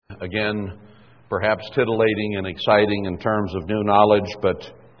again, perhaps titillating and exciting in terms of new knowledge,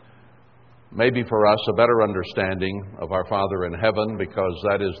 but maybe for us a better understanding of our Father in heaven, because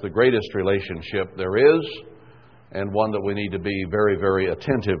that is the greatest relationship there is, and one that we need to be very, very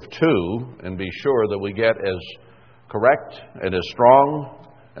attentive to and be sure that we get as correct and as strong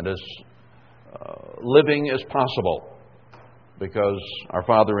and as living as possible, because our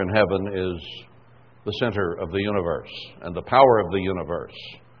Father in heaven is the center of the universe and the power of the universe.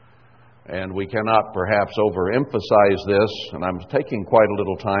 And we cannot perhaps overemphasize this, and I'm taking quite a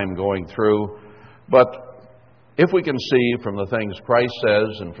little time going through, but if we can see from the things Christ says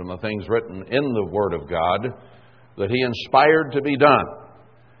and from the things written in the Word of God that He inspired to be done,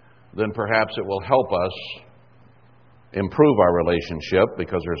 then perhaps it will help us improve our relationship,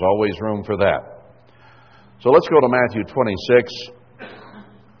 because there's always room for that. So let's go to Matthew 26,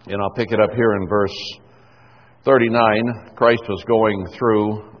 and I'll pick it up here in verse 39. Christ was going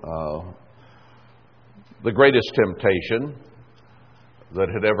through the greatest temptation that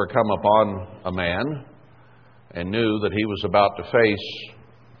had ever come upon a man, and knew that he was about to face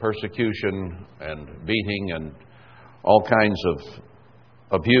persecution and beating and all kinds of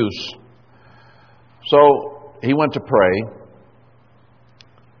abuse. So he went to pray.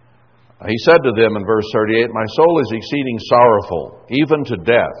 He said to them in verse 38, "My soul is exceeding sorrowful, even to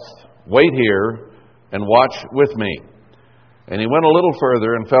death. Wait here and watch with me." And he went a little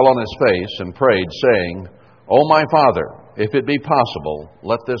further and fell on his face and prayed, saying, "O my Father, if it be possible,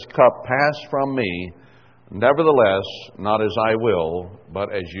 let this cup pass from me. Nevertheless, not as I will,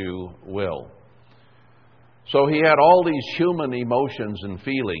 but as you will." So he had all these human emotions and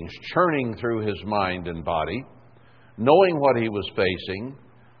feelings churning through his mind and body, knowing what he was facing,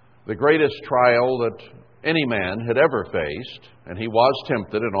 the greatest trial that any man had ever faced, and he was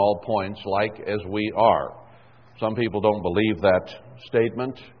tempted in all points like as we are. Some people don't believe that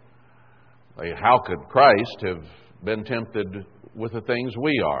statement. How could Christ have been tempted with the things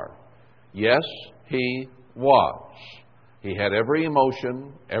we are? Yes, He was. He had every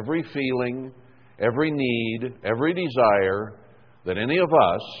emotion, every feeling, every need, every desire that any of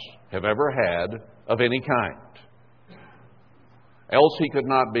us have ever had of any kind. Else He could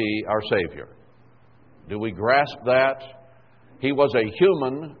not be our Savior. Do we grasp that? He was a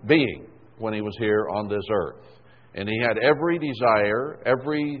human being when He was here on this earth. And He had every desire,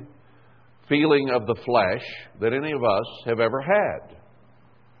 every feeling of the flesh that any of us have ever had.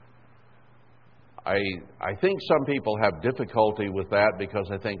 I think some people have difficulty with that because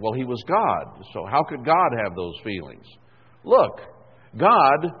they think, well, He was God, so how could God have those feelings? Look,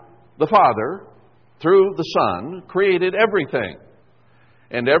 God, the Father, through the Son, created everything.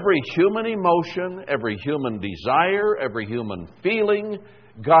 And every human emotion, every human desire, every human feeling,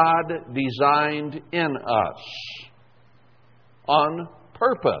 God designed in us on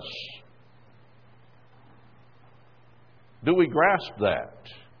purpose. Do we grasp that?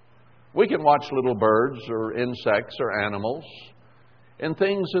 We can watch little birds or insects or animals and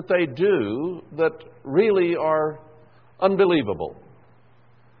things that they do that really are unbelievable.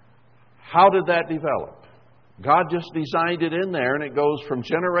 How did that develop? God just designed it in there, and it goes from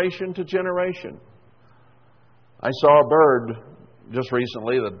generation to generation. I saw a bird just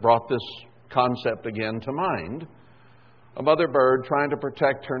recently that brought this concept again to mind. A mother bird trying to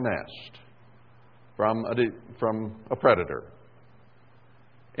protect her nest from a predator.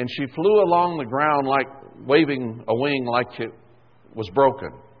 And she flew along the ground like waving a wing like it was broken.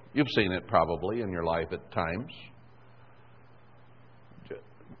 You've seen it probably in your life at times.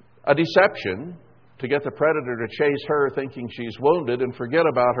 A deception to get the predator to chase her thinking she's wounded and forget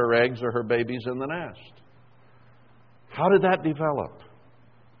about her eggs or her babies in the nest. How did that develop?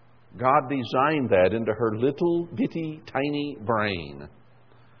 God designed that into her little bitty tiny brain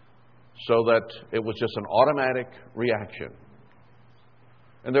so that it was just an automatic reaction.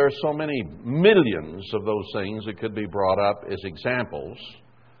 And there are so many millions of those things that could be brought up as examples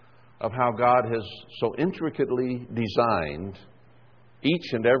of how God has so intricately designed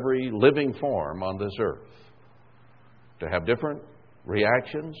each and every living form on this earth to have different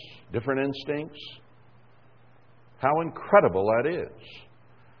reactions, different instincts. How incredible that is.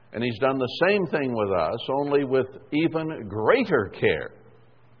 And He's done the same thing with us, only with even greater care.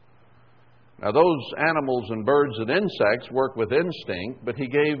 Now, those animals and birds and insects work with instinct, but He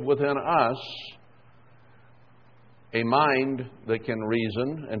gave within us a mind that can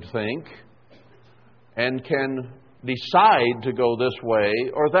reason and think and can decide to go this way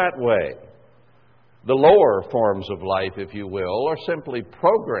or that way. The lower forms of life, if you will, are simply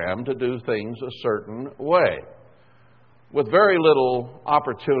programmed to do things a certain way, with very little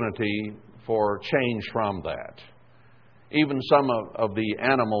opportunity for change from that. Even some of the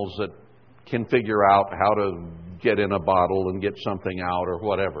animals that can figure out how to get in a bottle and get something out or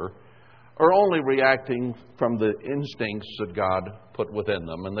whatever are only reacting from the instincts that God put within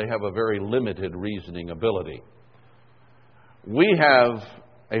them, and they have a very limited reasoning ability. We have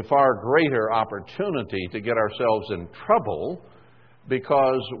a far greater opportunity to get ourselves in trouble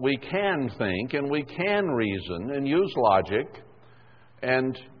because we can think and we can reason and use logic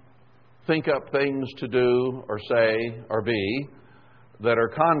and think up things to do or say or be that are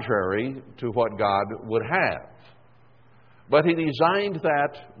contrary to what God would have. But He designed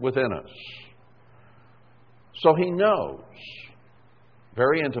that within us. So He knows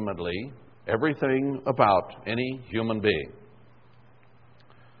very intimately everything about any human being.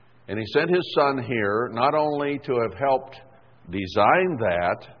 And He sent His Son here not only to have helped design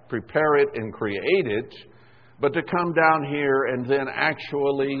that, prepare it and create it, but to come down here and then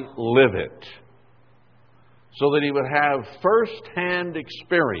actually live it, so that He would have first-hand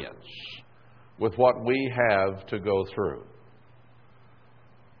experience with what we have to go through.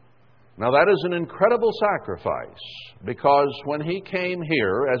 Now that is an incredible sacrifice, because when He came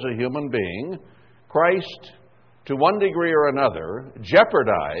here as a human being, Christ, to one degree or another,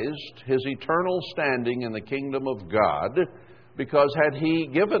 jeopardized His eternal standing in the kingdom of God, because had He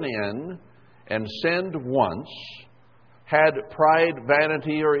given in and sinned once, had pride,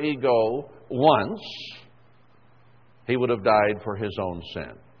 vanity, or ego once, He would have died for His own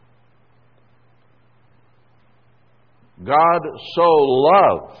sin. God so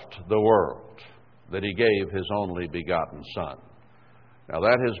loved the world that He gave His only begotten Son. Now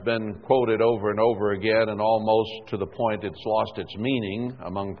that has been quoted over and over again, and almost to the point it's lost its meaning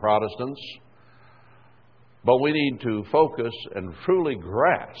among Protestants. But we need to focus and truly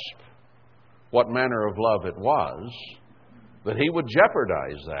grasp what manner of love it was that He would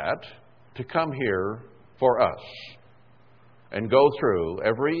jeopardize that to come here for us and go through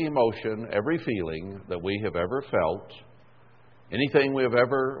every emotion, every feeling that we have ever felt, anything we have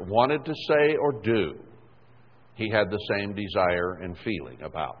ever wanted to say or do. He had the same desire and feeling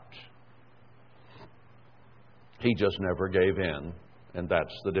about. He just never gave in, and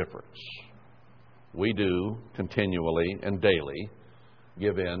that's the difference. We do continually and daily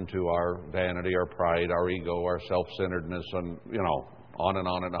give in to our vanity, our pride, our ego, our self-centeredness, and, on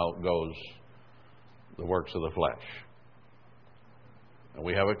and out goes the works of the flesh. And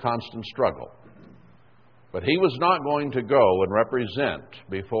we have a constant struggle. But He was not going to go and represent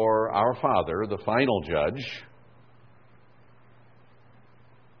before our Father, the final judge,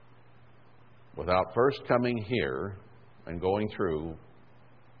 without first coming here and going through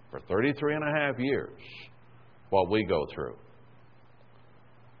for 33 and a half years what we go through.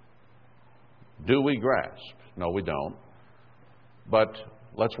 Do we grasp? No, we don't. But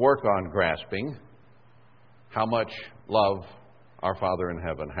let's work on grasping how much love our Father in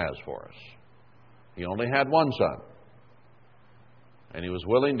heaven has for us. He only had one Son, and He was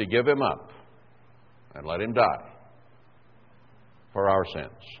willing to give Him up and let Him die for our sins.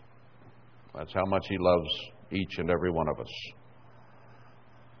 That's how much He loves each and every one of us.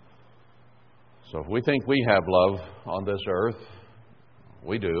 So if we think we have love on this earth,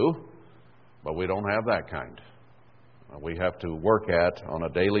 we do, but we don't have that kind. We have to work at on a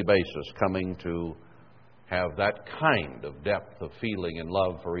daily basis, coming to have that kind of depth of feeling and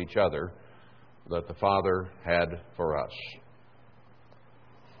love for each other that the Father had for us.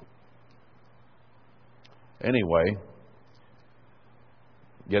 Anyway,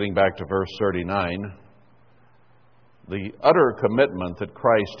 getting back to verse 39, the utter commitment that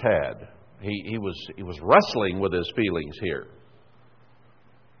Christ had, he was wrestling with His feelings here.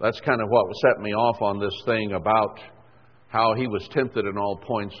 That's kind of what set me off on this thing about how He was tempted in all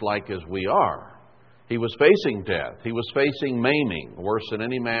points like as we are. He was facing death. He was facing maiming, worse than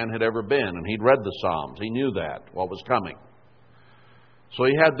any man had ever been. And he'd read the Psalms. He knew that, what was coming. So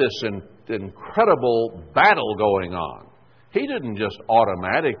He had this incredible battle going on. He didn't just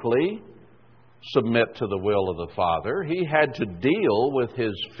automatically submit to the will of the Father. He had to deal with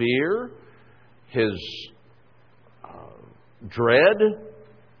His fear, His dread.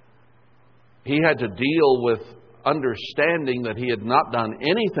 He had to deal with understanding that he had not done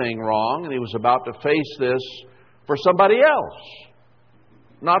anything wrong, and he was about to face this for somebody else,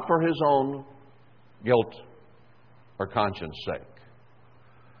 not for his own guilt or conscience sake.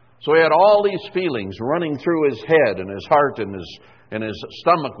 So he had all these feelings running through his head and his heart, and his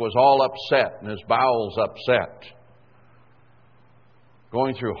stomach was all upset and his bowels upset,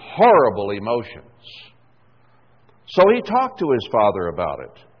 going through horrible emotions. So he talked to his Father about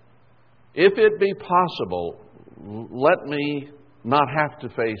it. If it be possible, let me not have to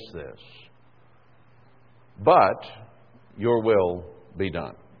face this. But your will be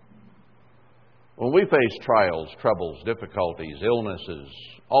done. When we face trials, troubles, difficulties, illnesses,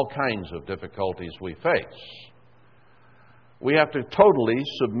 all kinds of difficulties we face, we have to totally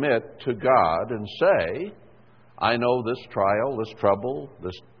submit to God and say, I know this trial, this trouble,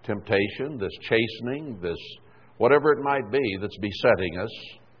 this temptation, this chastening, this whatever it might be that's besetting us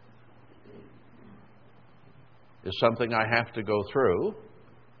is something I have to go through.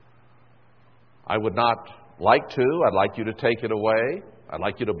 I would not like to. I'd like you to take it away. I'd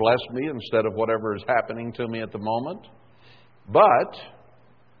like you to bless me instead of whatever is happening to me at the moment. But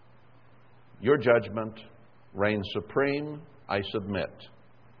your judgment reigns supreme. I submit.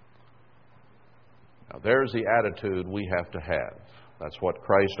 Now, there's the attitude we have to have. That's what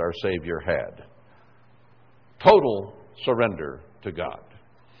Christ our Savior had. Total surrender to God.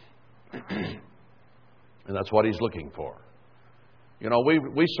 And that's what He's looking for. You know,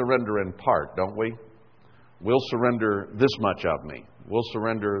 we surrender in part, don't we? We'll surrender this much of me. We'll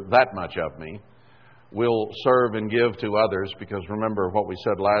surrender that much of me. We'll serve and give to others because remember what we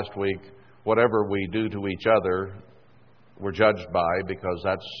said last week, whatever we do to each other, we're judged by because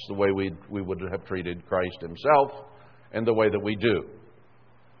that's the way we would have treated Christ Himself and the way that we do.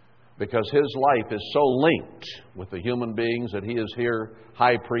 Because His life is so linked with the human beings that He is here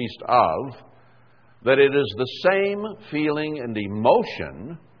high priest of, that it is the same feeling and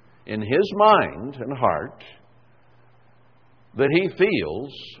emotion in His mind and heart that He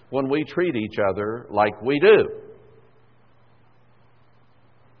feels when we treat each other like we do.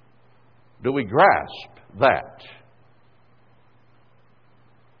 Do we grasp that?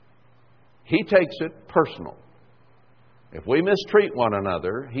 He takes it personal. If we mistreat one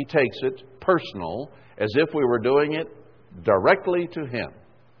another, He takes it personal as if we were doing it directly to Him.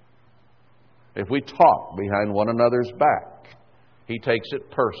 If we talk behind one another's back, He takes it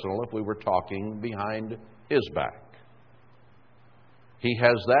personal if we were talking behind His back. He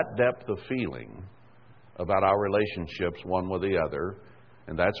has that depth of feeling about our relationships one with the other,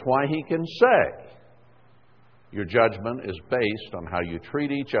 and that's why He can say, your judgment is based on how you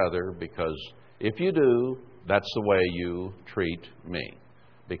treat each other, because if you do, that's the way you treat me.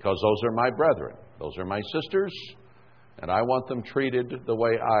 Because those are my brethren, those are my sisters, and I want them treated the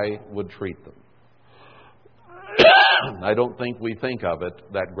way I would treat them. I don't think we think of it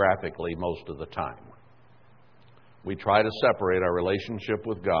that graphically most of the time. We try to separate our relationship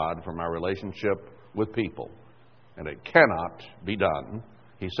with God from our relationship with people. And it cannot be done.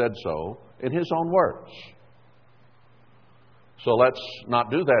 He said so in His own words. So let's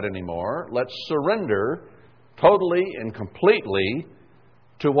not do that anymore. Let's surrender totally and completely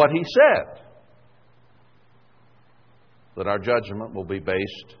to what He said. That our judgment will be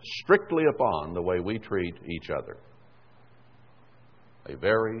based strictly upon the way we treat each other. A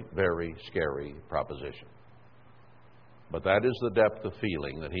very, very scary proposition. But that is the depth of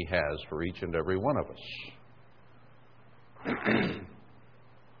feeling that He has for each and every one of us.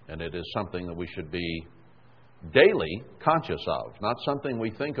 And it is something that we should be daily conscious of. Not something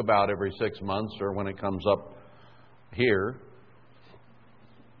we think about every 6 months or when it comes up here.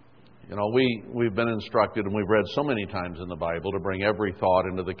 You know, we've been instructed, and we've read so many times in the Bible, to bring every thought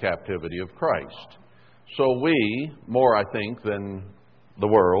into the captivity of Christ. So we, more I think than the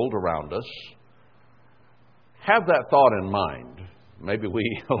world around us, have that thought in mind. Maybe we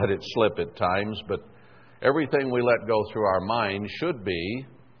let it slip at times, but everything we let go through our mind should be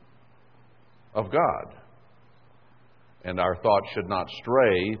of God. And our thoughts should not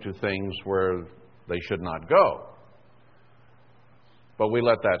stray to things where they should not go. But we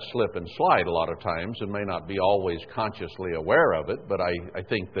let that slip and slide a lot of times and may not be always consciously aware of it. But I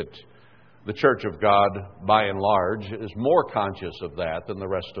think that the Church of God, by and large, is more conscious of that than the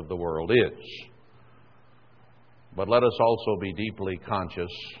rest of the world is. But let us also be deeply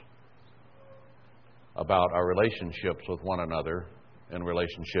conscious about our relationships with one another in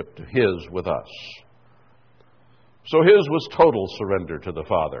relationship to His with us. So His was total surrender to the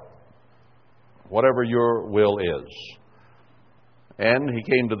Father. Whatever your will is. And He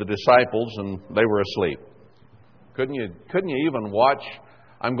came to the disciples and they were asleep. Couldn't you even watch?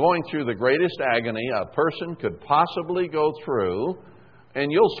 I'm going through the greatest agony a person could possibly go through,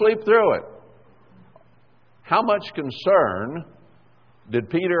 and you'll sleep through it. How much concern did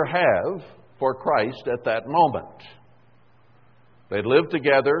Peter have for Christ at that moment? They'd lived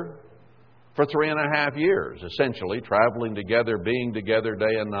together for 3.5 years, essentially, traveling together, being together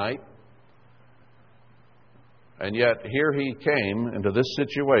day and night. And yet, here he came into this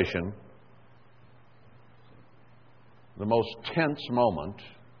situation, the most tense moment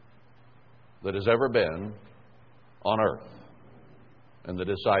that has ever been on earth. And the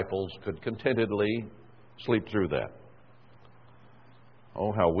disciples could contentedly sleep through that.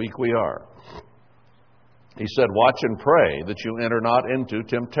 Oh, how weak we are. He said, watch and pray that you enter not into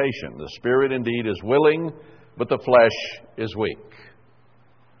temptation. The spirit indeed is willing, but the flesh is weak.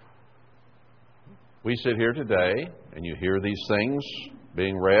 We sit here today, and you hear these things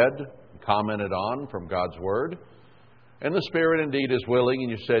being read, commented on from God's Word, and the spirit indeed is willing,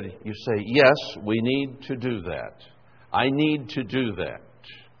 and you say, yes, we need to do that. I need to do that.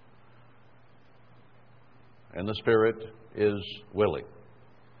 And the spirit is willing.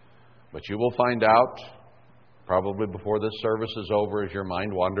 But you will find out, probably before this service is over, as your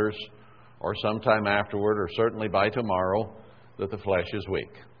mind wanders, or sometime afterward, or certainly by tomorrow, that the flesh is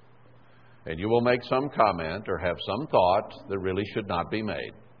weak. And you will make some comment or have some thought that really should not be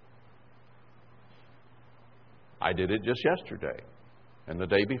made. I did it just yesterday, and the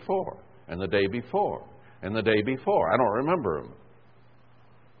day before, and the day before, and the day before. I don't remember them,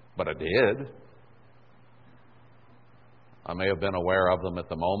 but I did. I may have been aware of them at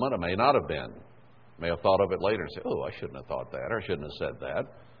the moment. I may not have been. I may have thought of it later and say, oh, I shouldn't have thought that, or I shouldn't have said that.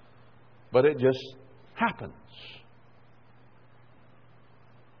 But it just happens,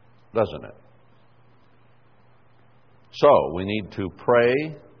 doesn't it? So we need to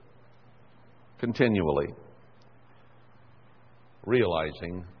pray continually,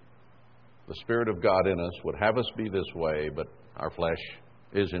 realizing the Spirit of God in us would have us be this way, but our flesh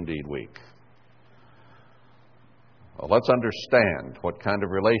is indeed weak. Well, let's understand what kind of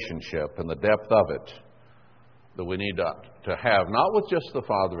relationship and the depth of it that we need to have, not with just the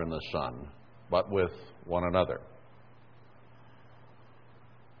Father and the Son, but with one another.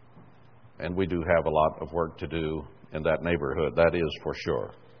 And we do have a lot of work to do in that neighborhood, that is for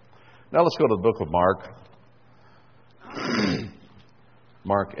sure. Now let's go to the book of Mark.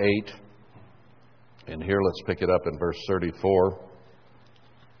 Mark 8. And here let's pick it up in verse 34.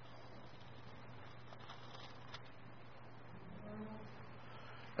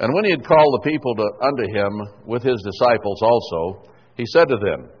 And when he had called the people unto him with his disciples also, he said to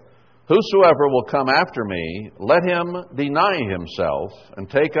them, whosoever will come after me, let him deny himself and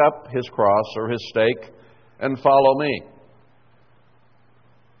take up his cross or his stake and follow me.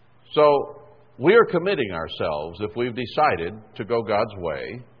 So we are committing ourselves, if we've decided to go God's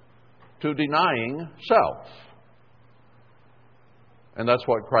way, to denying self. And that's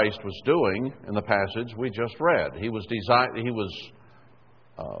what Christ was doing in the passage we just read. He was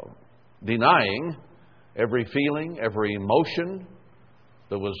denying every feeling, every emotion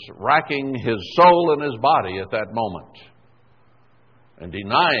that was racking his soul and his body at that moment. And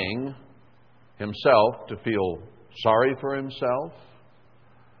denying himself to feel sorry for himself,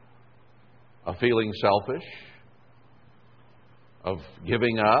 of feeling selfish, of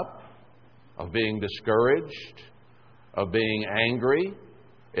giving up, of being discouraged, of being angry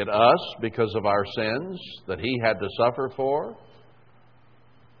at us because of our sins that he had to suffer for.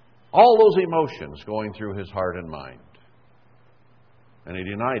 All those emotions going through his heart and mind. And he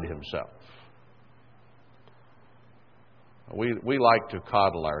denied himself. We like to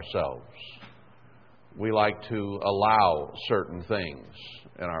coddle ourselves. We like to allow certain things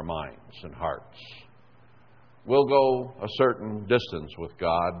in our minds and hearts. We'll go a certain distance with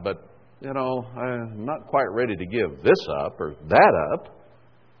God, but, I'm not quite ready to give this up or that up.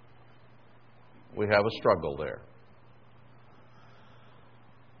 We have a struggle there.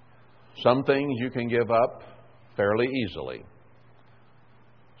 Some things you can give up fairly easily.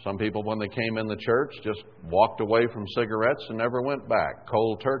 Some people, when they came in the church, just walked away from cigarettes and never went back.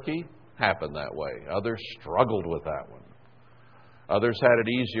 Cold turkey happened that way. Others struggled with that one. Others had it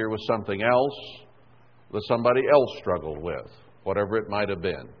easier with something else that somebody else struggled with, whatever it might have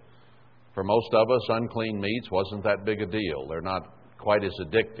been. For most of us, unclean meats wasn't that big a deal. They're not quite as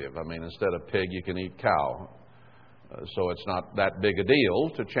addictive. I mean, instead of pig, you can eat cow. So it's not that big a deal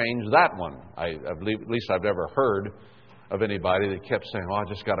to change that one. At least I've never heard of anybody that kept saying, I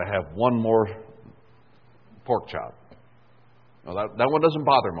just got to have one more pork chop. Well, that one doesn't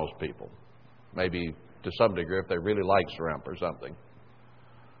bother most people. Maybe to some degree if they really like shrimp or something.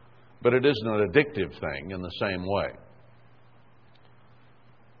 But it isn't an addictive thing in the same way.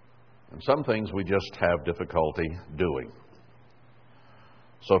 And some things we just have difficulty doing.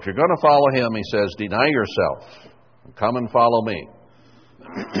 So if you're going to follow him, he says, deny yourself. Come and follow me.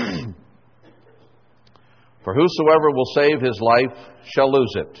 For whosoever will save his life shall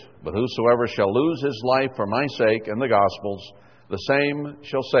lose it. But whosoever shall lose his life for my sake and the gospel's, the same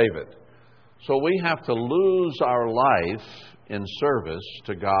shall save it. So we have to lose our life in service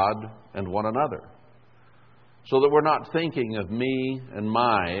to God and one another. So that we're not thinking of me and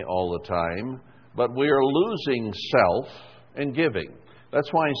my all the time, but we are losing self and giving.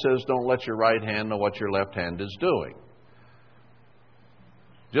 That's why he says, don't let your right hand know what your left hand is doing.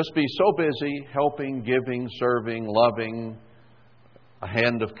 Just be so busy helping, giving, serving, loving, a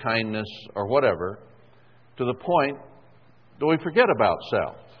hand of kindness, or whatever, to the point that we forget about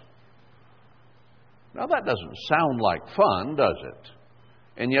self. Now, that doesn't sound like fun, does it?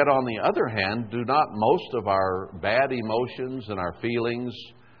 And yet, on the other hand, do not most of our bad emotions and our feelings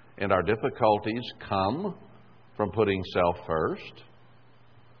and our difficulties come from putting self first?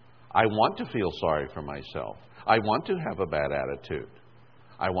 I want to feel sorry for myself. I want to have a bad attitude.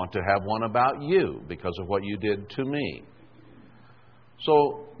 I want to have one about you because of what you did to me.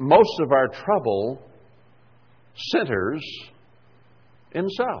 So, most of our trouble centers in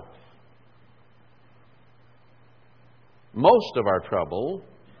self. Most of our trouble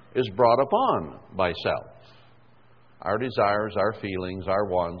is brought upon by self. Our desires, our feelings, our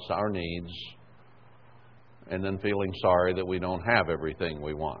wants, our needs, and then feeling sorry that we don't have everything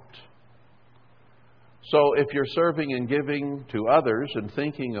we want. So if you're serving and giving to others and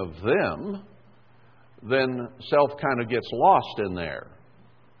thinking of them, then self kind of gets lost in there.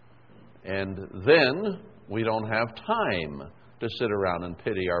 And then we don't have time to sit around and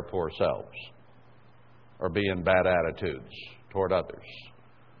pity our poor selves or be in bad attitudes toward others.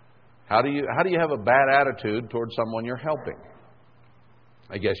 How do you have a bad attitude toward someone you're helping?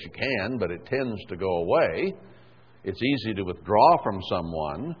 I guess you can, but it tends to go away. It's easy to withdraw from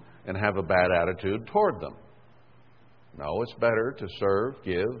someone and have a bad attitude toward them. No, it's better to serve,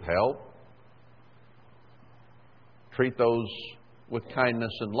 give, help, treat those with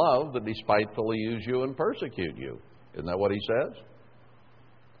kindness and love that despitefully use you and persecute you. Isn't that what he says?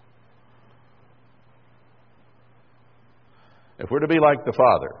 If we're to be like the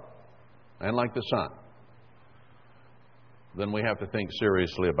Father and like the Son, then we have to think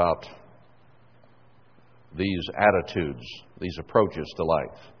seriously about these attitudes, these approaches to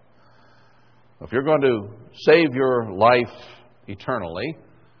life. If you're going to save your life eternally,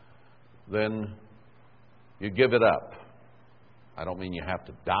 then you give it up. I don't mean you have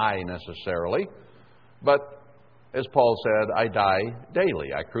to die necessarily, but as Paul said, I die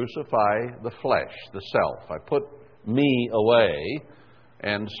daily. I crucify the flesh, the self. I put me away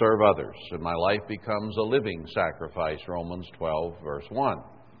and serve others. And my life becomes a living sacrifice, Romans 12, verse 1.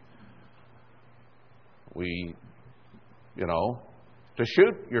 To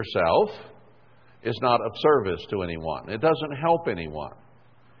shoot yourself is not of service to anyone. It doesn't help anyone.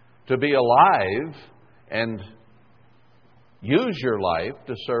 To be alive and use your life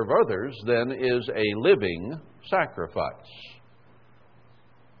to serve others, then, is a living sacrifice.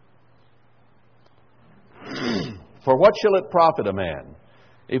 For what shall it profit a man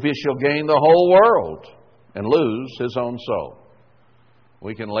if he shall gain the whole world and lose his own soul?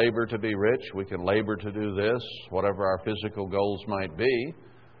 We can labor to be rich. We can labor to do this, whatever our physical goals might be.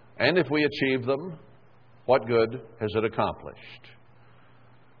 And if we achieve them, what good has it accomplished?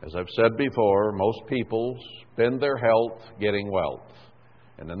 As I've said before, most people spend their health getting wealth.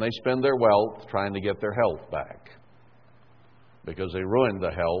 And then they spend their wealth trying to get their health back, because they ruined the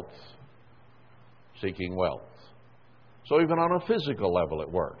health seeking wealth. So even on a physical level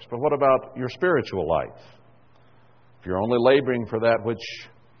it works. But what about your spiritual life? If you're only laboring for that which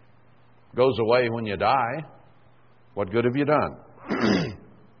goes away when you die, what good have you done?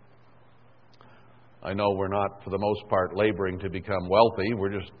 I know we're not, for the most part, laboring to become wealthy.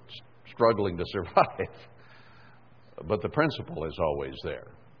 We're just struggling to survive. But the principle is always there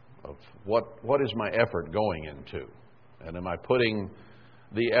of what is my effort going into? And am I putting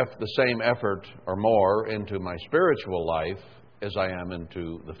the same effort or more into my spiritual life as I am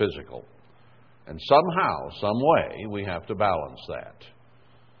into the physical? And somehow, some way, we have to balance that.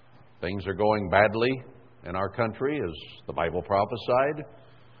 Things are going badly in our country, as the Bible prophesied,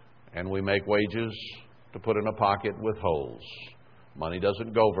 and we make wages to put in a pocket with holes. Money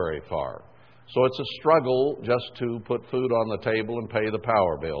doesn't go very far. So it's a struggle just to put food on the table and pay the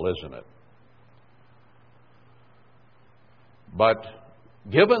power bill, isn't it? But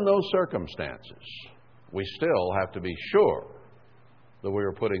given those circumstances, we still have to be sure that we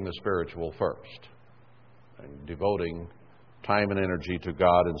are putting the spiritual first and devoting time and energy to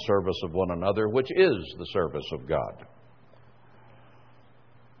God in service of one another, which is the service of God.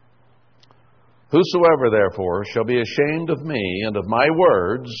 Whosoever, therefore, shall be ashamed of me and of my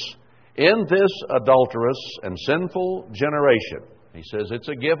words in this adulterous and sinful generation. He says it's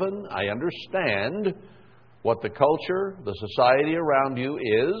a given. I understand what the culture, the society around you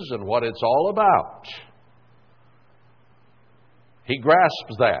is and what it's all about. He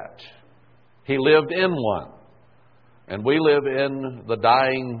grasps that. He lived in one. And we live in the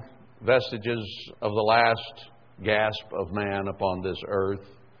dying vestiges of the last gasp of man upon this earth,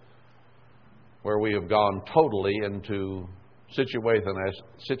 where we have gone totally into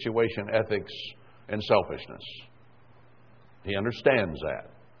situation ethics and selfishness. He understands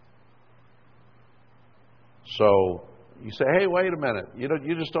that. So you say, hey, wait a minute.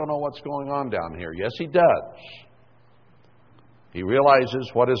 You just don't know what's going on down here. Yes, he does. He realizes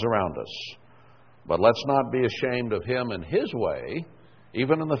what is around us. But let's not be ashamed of him and his way,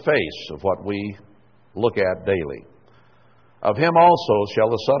 even in the face of what we look at daily. Of him also shall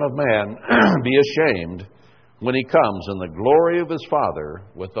the Son of Man be ashamed when he comes in the glory of his Father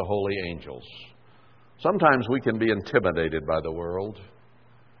with the holy angels. Sometimes we can be intimidated by the world.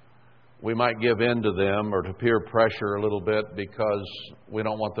 We might give in to them or to peer pressure a little bit because we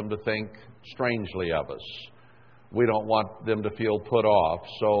don't want them to think strangely of us. We don't want them to feel put off,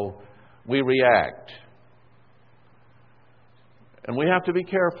 so we react. And we have to be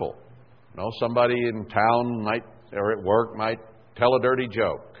careful. Somebody in town or at work might tell a dirty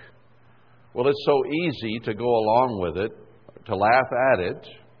joke. Well, it's so easy to go along with it, to laugh at it,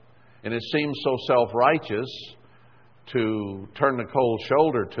 and it seems so self-righteous to turn the cold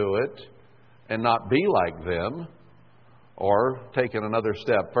shoulder to it and not be like them, or taking another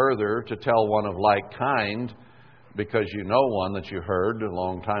step further to tell one of like kind, because you know one that you heard a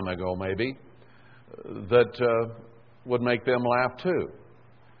long time ago maybe, that would make them laugh too.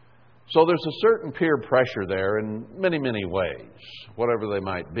 So there's a certain peer pressure there in many, many ways, whatever they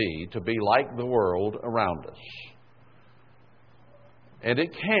might be, to be like the world around us. And it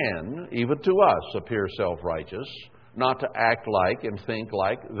can, even to us, appear self-righteous, not to act like and think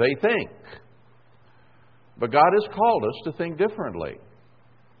like they think. But God has called us to think differently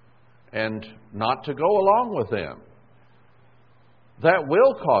and not to go along with them. That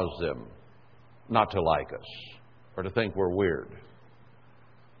will cause them not to like us or to think we're weird.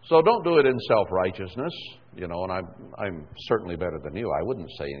 So don't do it in self-righteousness, and I'm certainly better than you. I wouldn't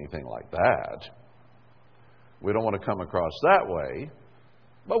say anything like that. We don't want to come across that way,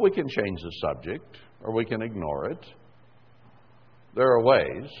 but we can change the subject or we can ignore it. There are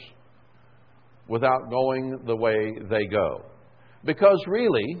ways without going the way they go. Because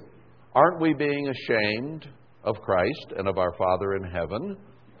really, aren't we being ashamed of Christ and of our Father in heaven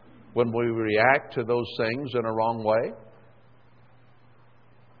when we react to those things in a wrong way?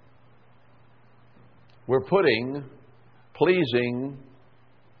 We're putting pleasing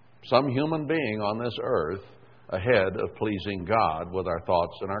some human being on this earth ahead of pleasing God with our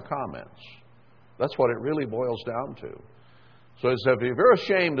thoughts and our comments. That's what it really boils down to. So it's if you're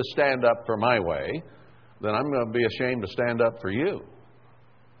ashamed to stand up for my way, then I'm going to be ashamed to stand up for you.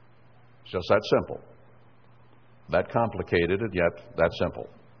 It's just that simple. That complicated and yet that simple.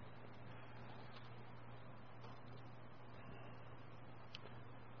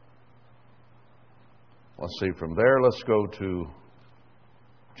 Let's see, from there, let's go to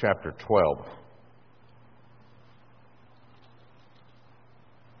chapter 12.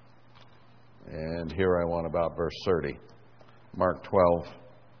 And here I want about verse 30. Mark 12.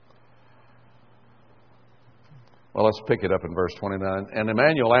 Well, let's pick it up in verse 29. And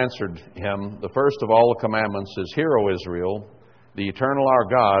Emmanuel answered him, the first of all the commandments is, Hear, O Israel, the eternal our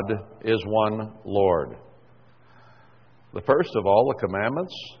God is one Lord. The first of all the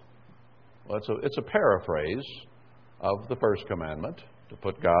commandments, well, it's a paraphrase of the first commandment, to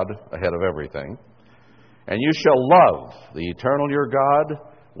put God ahead of everything. And you shall love the eternal your God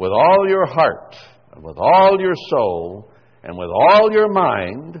with all your heart, and with all your soul, and with all your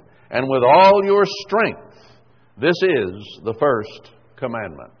mind, and with all your strength. This is the first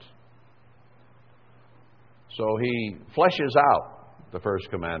commandment. So he fleshes out the first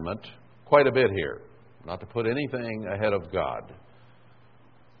commandment quite a bit here, not to put anything ahead of God.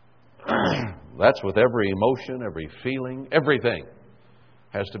 That's with every emotion, every feeling, everything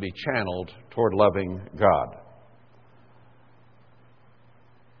has to be channeled toward loving God.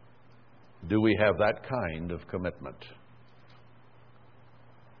 Do we have that kind of commitment?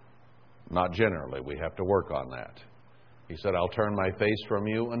 Not generally. We have to work on that. He said, I'll turn my face from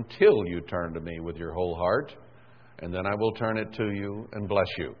you until you turn to me with your whole heart, and then I will turn it to you and bless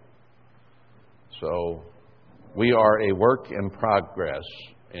you. So we are a work in progress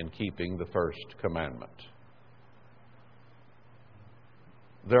in keeping the first commandment.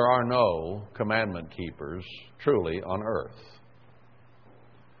 There are no commandment keepers truly on earth.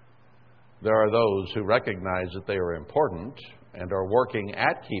 There are those who recognize that they are important and are working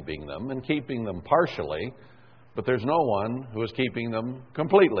at keeping them and keeping them partially, but there's no one who is keeping them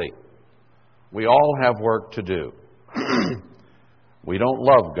completely. We all have work to do. We don't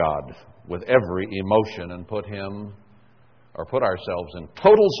love God with every emotion and put ourselves in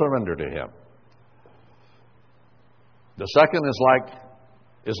total surrender to Him. The second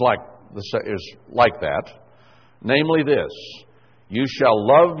is like that. namely this, you shall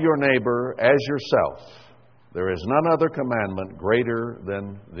love your neighbor as yourself. There is none other commandment greater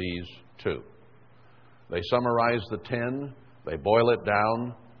than these two. They summarize the 10. They boil it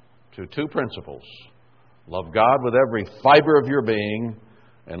down to two principles. Love God with every fiber of your being,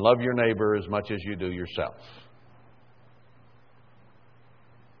 and love your neighbor as much as you do yourself.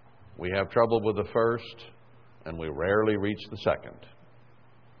 We have trouble with the first, and we rarely reach the second.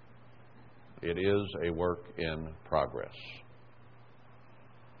 It is a work in progress.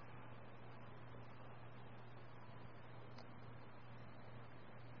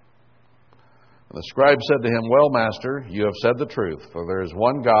 And the scribe said to him, well, Master, you have said the truth, for there is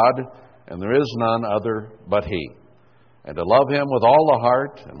one God, and there is none other but He. And to love Him with all the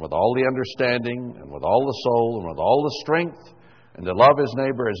heart, and with all the understanding, and with all the soul, and with all the strength, and to love his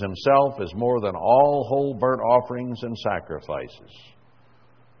neighbor as himself is more than all whole burnt offerings and sacrifices.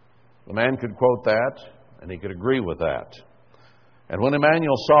 The man could quote that, and he could agree with that. And when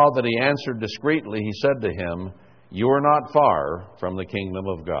Emmanuel saw that he answered discreetly, he said to him, you are not far from the kingdom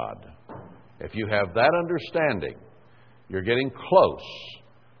of God. If you have that understanding, you're getting close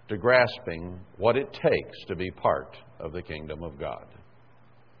to grasping what it takes to be part of the kingdom of God.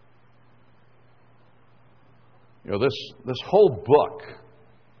 You know, this whole book,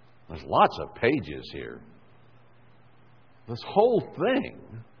 there's lots of pages here. This whole thing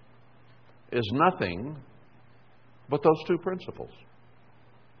is nothing but those two principles.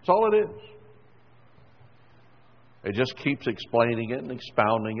 That's all it is. It just keeps explaining it and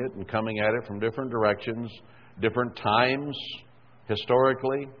expounding it and coming at it from different directions, different times,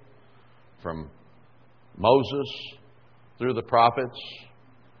 historically, from Moses, through the prophets,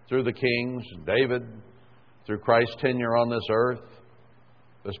 through the kings, David, through Christ's tenure on this earth.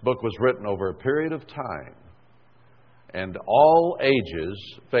 This book was written over a period of time, and all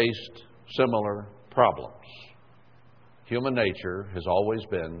ages faced similar problems. Human nature has always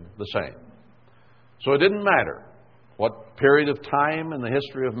been the same. So it didn't matter what period of time in the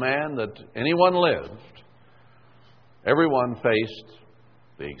history of man that anyone lived, everyone faced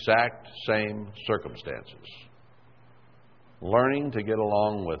the exact same circumstances. Learning to get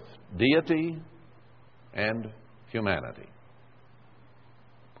along with deity and humanity,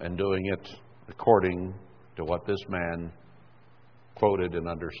 and doing it according to what this man quoted and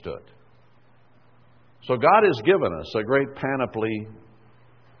understood. So God has given us a great panoply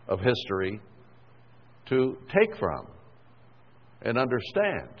of history to take from and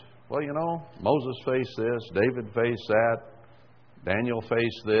understand. Well, you know, Moses faced this, David faced that, Daniel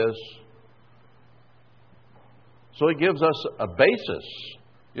faced this. So He gives us a basis.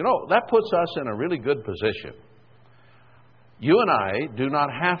 You know, that puts us in a really good position. You and I do not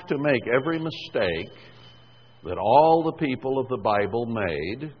have to make every mistake that all the people of the Bible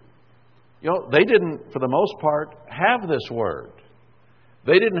made. You know, they didn't, for the most part, have this word.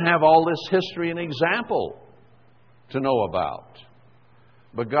 They didn't have all this history and example to know about.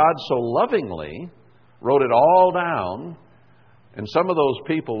 But God so lovingly wrote it all down, and some of those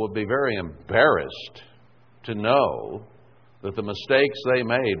people would be very embarrassed to know that the mistakes they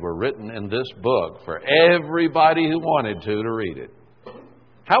made were written in this book for everybody who wanted to read it.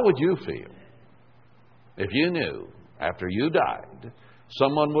 How would you feel if you knew after you died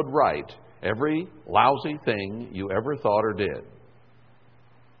someone would write every lousy thing you ever thought or did?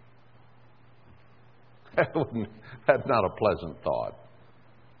 That's not a pleasant thought.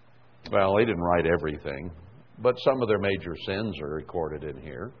 Well, they didn't write everything, but some of their major sins are recorded in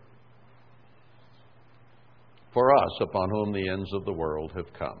here. For us, upon whom the ends of the world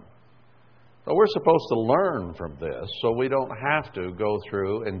have come. So we're supposed to learn from this so we don't have to go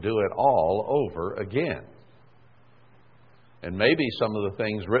through and do it all over again. And maybe some of the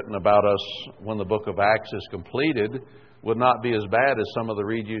things written about us when the book of Acts is completed would not be as bad as some of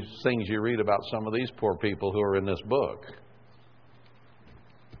the things you read about some of these poor people who are in this book.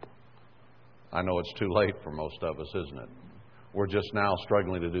 I know it's too late for most of us, isn't it? We're just now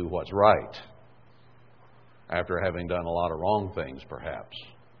struggling to do what's right, after having done a lot of wrong things, perhaps.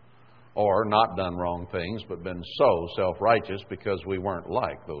 Or not done wrong things, but been so self-righteous because we weren't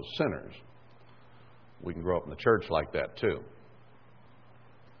like those sinners. We can grow up in the church like that, too.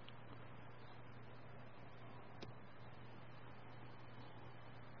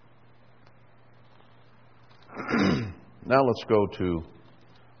 Now let's go to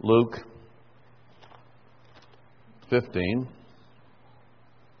Luke 15.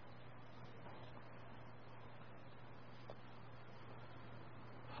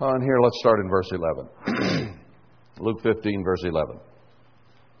 And here, let's start in verse 11. Luke 15, verse 11.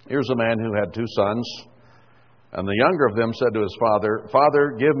 Here's a man who had two sons. And the younger of them said to his father,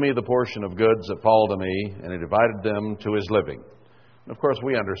 Father, give me the portion of goods that fall to me. And he divided them to his living. And of course,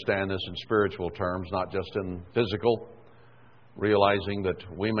 we understand this in spiritual terms, not just in physical, realizing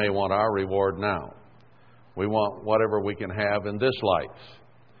that we may want our reward now. We want whatever we can have in this life.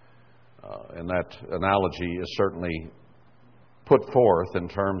 And that analogy is certainly put forth in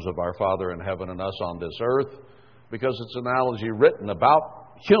terms of our Father in heaven and us on this earth, because it's an analogy written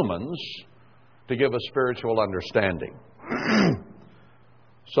about humans to give us spiritual understanding.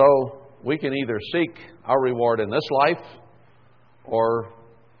 So we can either seek our reward in this life, or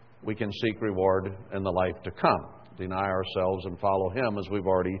we can seek reward in the life to come. Deny ourselves and follow Him, as we've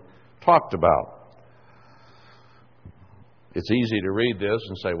already talked about. It's easy to read this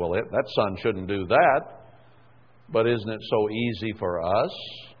and say, well, that son shouldn't do that. But isn't it so easy for us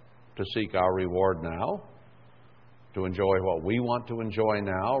to seek our reward now? To enjoy what we want to enjoy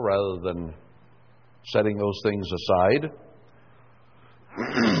now, rather than setting those things aside?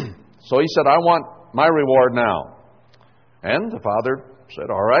 So he said, I want my reward now. And the father said,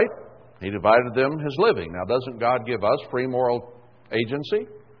 all right. He divided them his living. Now, doesn't God give us free moral agency?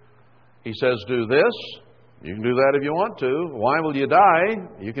 He says, do this. You can do that if you want to. Why will you die?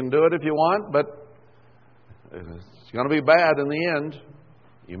 You can do it if you want, but it's going to be bad in the end.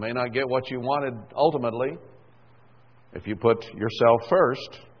 You may not get what you wanted ultimately if you put yourself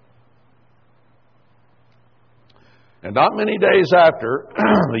first. And not many days after,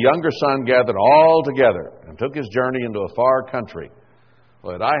 the younger son gathered all together and took his journey into a far country.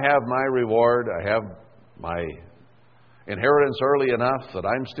 But I have my reward. I have my inheritance early enough that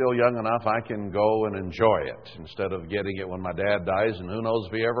I'm still young enough I can go and enjoy it instead of getting it when my dad dies, and who knows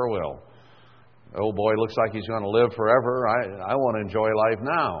if he ever will. The old boy looks like he's going to live forever. I want to enjoy life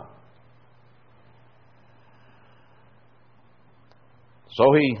now. So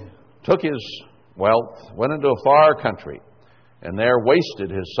he took his wealth, went into a far country, and there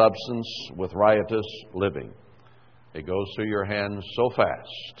wasted his substance with riotous living. It goes through your hands so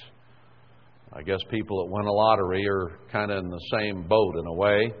fast. I guess people that win a lottery are kind of in the same boat in a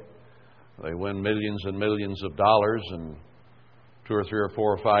way. They win millions and millions of dollars, and 2 or 3 or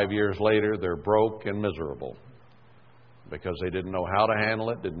 4 or 5 years later, they're broke and miserable because they didn't know how to handle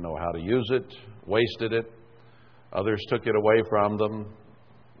it, didn't know how to use it, wasted it. Others took it away from them,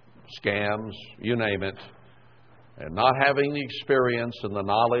 scams, you name it. And not having the experience and the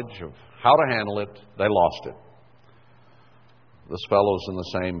knowledge of how to handle it, they lost it. This fellow's in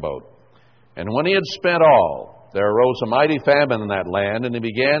the same boat. And when he had spent all, there arose a mighty famine in that land, and he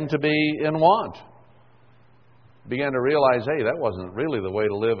began to be in want. Began to realize, hey, that wasn't really the way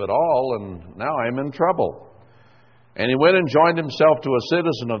to live at all, and now I'm in trouble. And he went and joined himself to a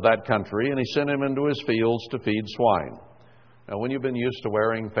citizen of that country, and he sent him into his fields to feed swine. Now, when you've been used to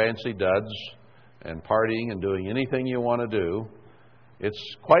wearing fancy duds and partying and doing anything you want to do,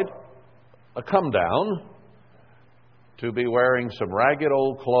 it's quite a come down to be wearing some ragged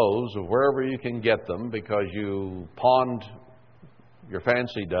old clothes of wherever you can get them because you pawned your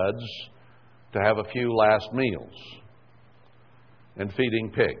fancy duds to have a few last meals, and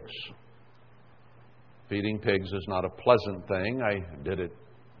feeding pigs. Feeding pigs is not a pleasant thing. I did it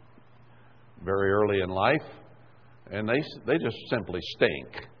very early in life, and they just simply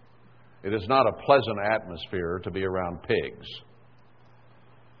stink. It is not a pleasant atmosphere to be around pigs.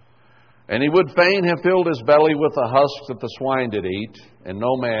 And he would fain have filled his belly with the husks that the swine did eat, and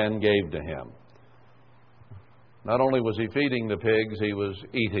no man gave to him. Not only was he feeding the pigs, he was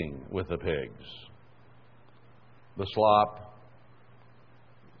eating with the pigs. The slop,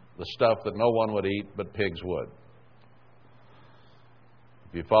 the stuff that no one would eat, but pigs would.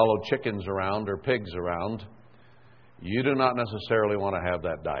 If you follow chickens around or pigs around, you do not necessarily want to have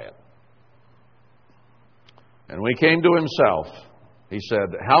that diet. And when he came to himself, he said,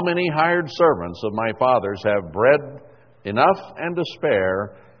 how many hired servants of my father's have bread enough and to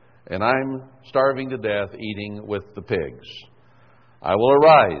spare, and I'm starving to death eating with the pigs? I will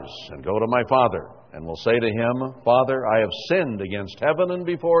arise and go to my father, and will say to him, Father, I have sinned against heaven and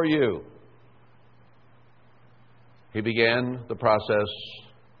before you. He began the process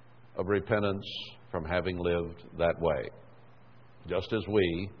of repentance from having lived that way, just as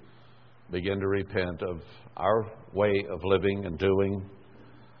we begin to repent of our way of living and doing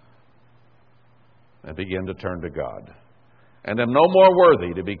and begin to turn to God. And am no more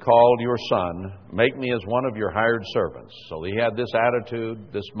worthy to be called your son. Make me as one of your hired servants. So he had this attitude,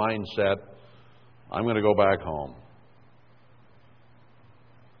 this mindset, I'm going to go back home.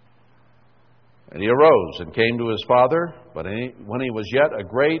 And he arose and came to his father, but when he was yet a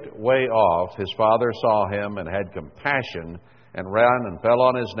great way off, his father saw him and had compassion and ran and fell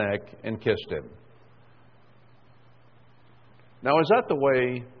on his neck and kissed him. Now, is that the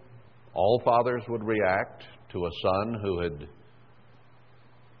way all fathers would react to a son who had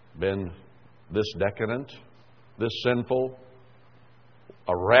been this decadent, this sinful,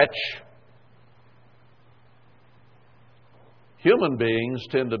 a wretch? Human beings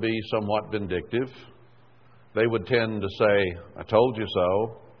tend to be somewhat vindictive. They would tend to say, I told you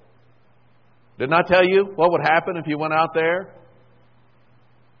so. Didn't I tell you what would happen if you went out there?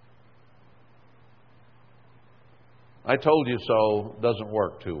 I told you so doesn't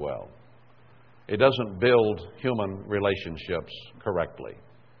work too well. It doesn't build human relationships correctly.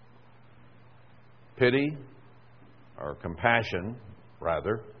 Pity, or compassion,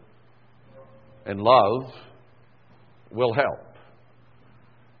 rather, and love will help.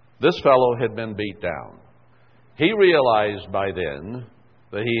 This fellow had been beat down. He realized by then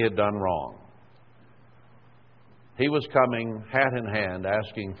that he had done wrong. He was coming hat in hand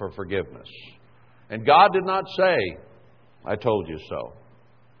asking for forgiveness. And God did not say, I told you so.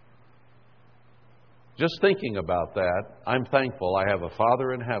 Just thinking about that, I'm thankful I have a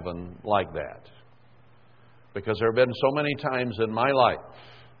Father in heaven like that. Because there have been so many times in my life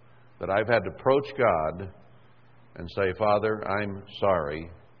that I've had to approach God and say, Father, I'm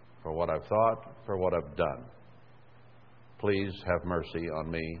sorry for what I've thought, for what I've done. Please have mercy on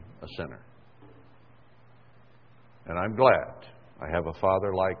me, a sinner. And I'm glad I have a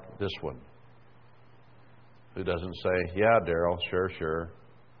Father like this one, who doesn't say, yeah, Darryl, sure.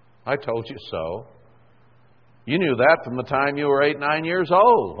 I told you so. You knew that from the time you were 8, 9 years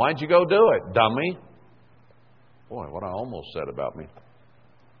old. Why'd you go do it, dummy? Boy, what I almost said about me.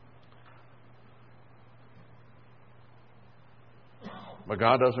 But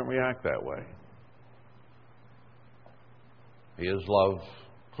God doesn't react that way. He is love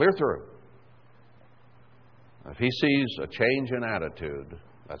clear through. If He sees a change in attitude,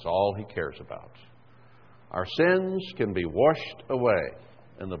 that's all He cares about. Our sins can be washed away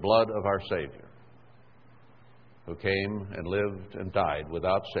in the blood of our Savior, who came and lived and died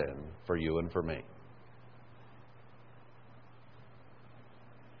without sin for you and for me.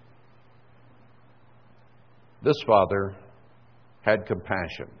 This father had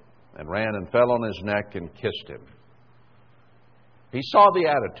compassion and ran and fell on his neck and kissed him. He saw the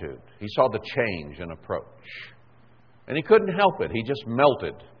attitude. He saw the change in approach. And he couldn't help it. He just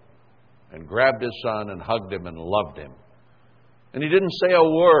melted and grabbed his son and hugged him and loved him. And he didn't say a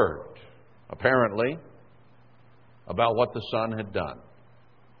word, apparently, about what the son had done.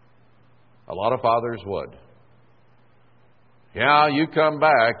 A lot of fathers would. Yeah, you come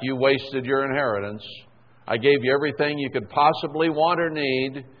back. You wasted your inheritance. I gave you everything you could possibly want or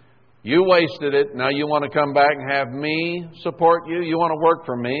need. You wasted it. Now you want to come back and have me support you? You want to work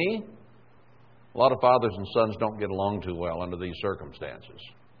for me? A lot of fathers and sons don't get along too well under these circumstances.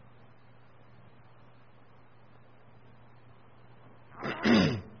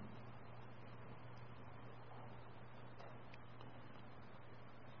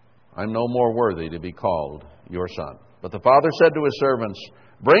 I'm no more worthy to be called your son. But the father said to his servants,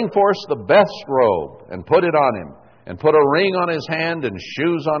 bring forth the best robe and put it on him, and put a ring on his hand and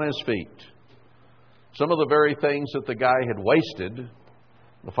shoes on his feet. Some of the very things that the guy had wasted,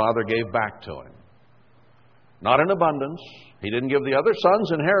 the father gave back to him. Not in abundance. He didn't give the other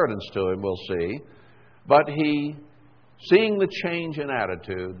sons inheritance to him, we'll see. But he, seeing the change in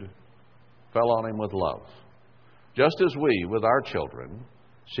attitude, fell on him with love. Just as we, with our children,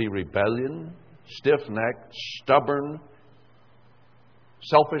 see rebellion, stiff-necked, stubborn,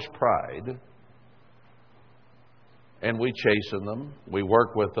 selfish pride, and we chasten them, we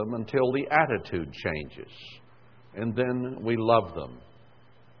work with them until the attitude changes. And then we love them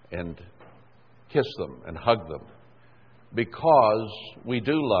and kiss them and hug them because we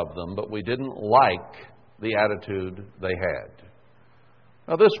do love them, but we didn't like the attitude they had.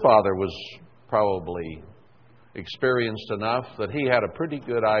 Now, this father was probably experienced enough that he had a pretty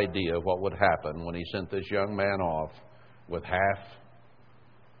good idea of what would happen when he sent this young man off with half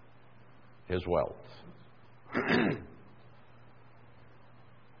his wealth.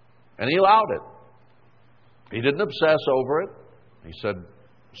 And he allowed it. He didn't obsess over it. He said,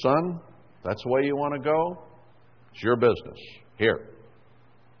 son, that's the way you want to go? It's your business. Here.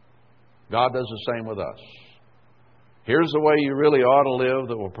 God does the same with us. Here's the way you really ought to live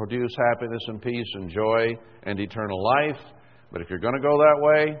that will produce happiness and peace and joy and eternal life. But if you're going to go that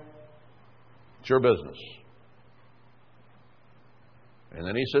way, it's your business. And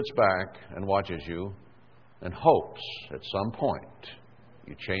then he sits back and watches you and hopes at some point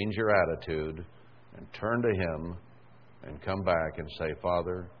you change your attitude and turn to Him and come back and say,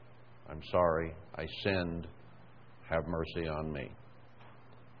 Father, I'm sorry, I sinned, have mercy on me.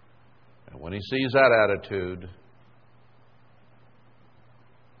 And when He sees that attitude,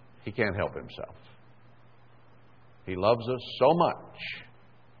 He can't help himself. He loves us so much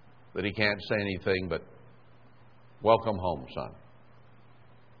that He can't say anything but, welcome home, son.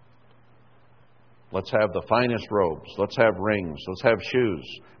 Let's have the finest robes. Let's have rings. Let's have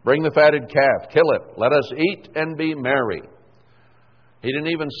shoes. Bring the fatted calf. Kill it. Let us eat and be merry. He didn't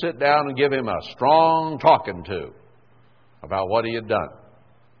even sit down and give him a strong talking to about what he had done.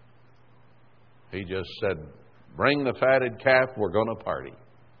 He just said, bring the fatted calf. We're going to party.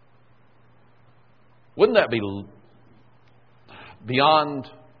 Wouldn't that be beyond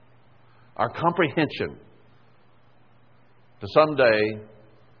our comprehension to someday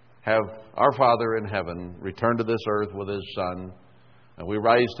have our Father in heaven return to this earth with His Son, and we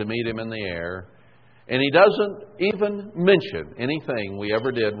rise to meet Him in the air, and He doesn't even mention anything we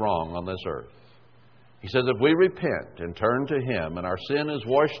ever did wrong on this earth. He says if we repent and turn to Him and our sin is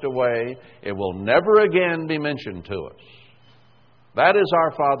washed away, it will never again be mentioned to us. That is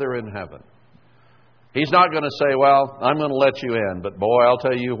our Father in heaven. He's not going to say, well, I'm going to let you in, but boy, I'll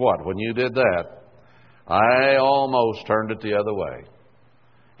tell you what, when you did that, I almost turned it the other way.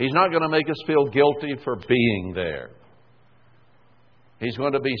 He's not going to make us feel guilty for being there. He's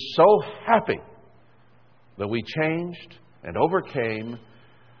going to be so happy that we changed and overcame,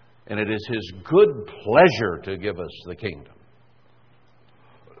 and it is His good pleasure to give us the kingdom.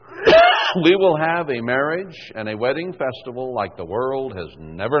 We will have a marriage and a wedding festival like the world has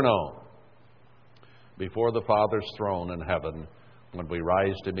never known before the Father's throne in heaven when we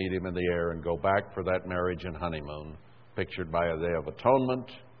rise to meet Him in the air and go back for that marriage and honeymoon, pictured by a day of atonement,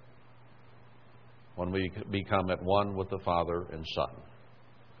 when we become at one with the Father and Son.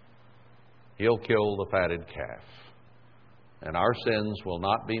 He'll kill the fatted calf, and our sins will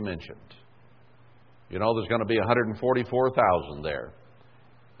not be mentioned. You know, there's going to be 144,000 there.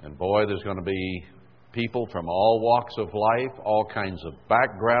 And boy, there's going to be people from all walks of life, all kinds of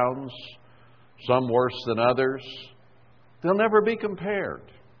backgrounds, some worse than others. They'll never be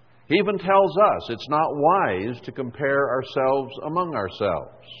compared. He even tells us it's not wise to compare ourselves among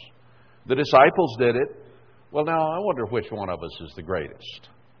ourselves. The disciples did it. Well, now, I wonder which one of us is the greatest.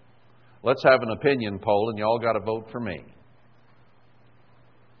 Let's have an opinion poll, and y'all got to vote for me.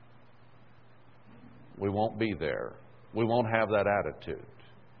 We won't be there. We won't have that attitude.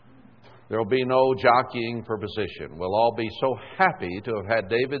 There will be no jockeying for position. We'll all be so happy to have had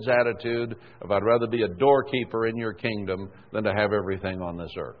David's attitude of I'd rather be a doorkeeper in your kingdom than to have everything on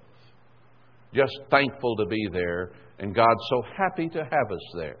this earth. Just thankful to be there, and God's so happy to have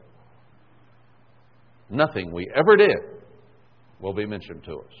us there. Nothing we ever did will be mentioned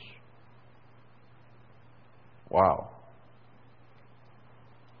to us. Wow.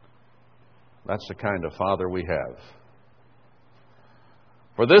 That's the kind of Father we have.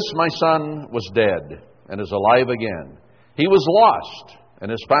 For this my son was dead and is alive again. He was lost and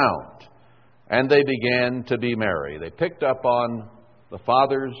is found. And they began to be merry. They picked up on the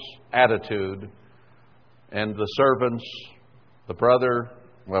father's attitude, and the servants, the brother,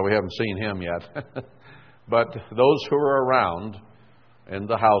 well, we haven't seen him yet, but those who were around in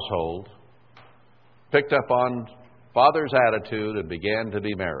the household picked up on Father's attitude and began to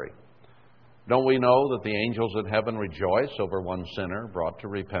be merry. Don't we know that the angels in heaven rejoice over one sinner brought to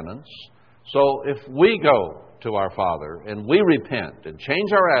repentance? So if we go to our Father and we repent and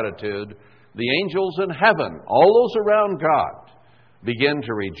change our attitude, the angels in heaven, all those around God, begin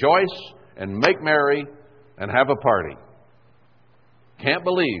to rejoice and make merry and have a party. Can't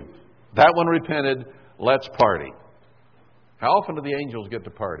believe that one repented, let's party. How often do the angels get to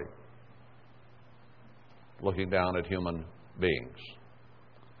party? Looking down at human beings.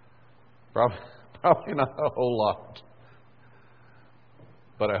 Probably not a whole lot.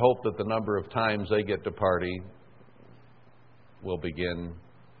 But I hope that the number of times they get to party will begin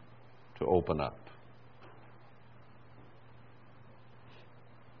to open up.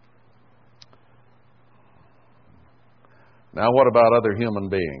 Now what about other human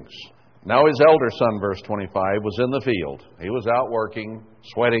beings? Now his elder son, verse 25, was in the field. He was out working,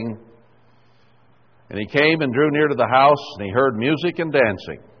 sweating. And he came and drew near to the house, and he heard music and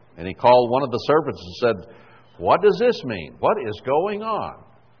dancing. And he called one of the servants and said, "What does this mean? What is going on?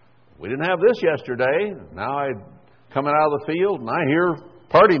 We didn't have this yesterday. Now I'm coming out of the field and I hear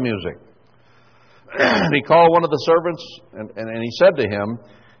party music." And he called one of the servants and he said to him,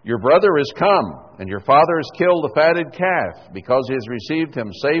 "Your brother is come, and your father has killed the fatted calf because he has received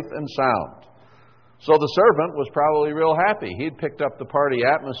him safe and sound." So the servant was probably real happy. He'd picked up the party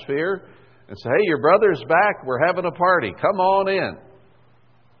atmosphere and said, "Hey, your brother's back. We're having a party. Come on in."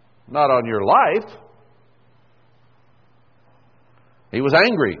 Not on your life. He was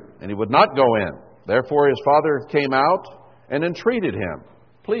angry, and he would not go in. Therefore his father came out and entreated him.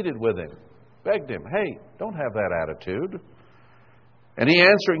 pleaded with him, begged him, hey, don't have that attitude. And he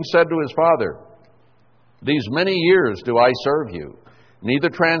answering said to his father, these many years do I serve you, neither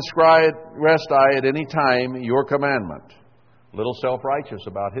transgressed I at any time your commandment. A little self-righteous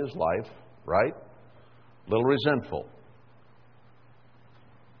about his life, right? A little resentful.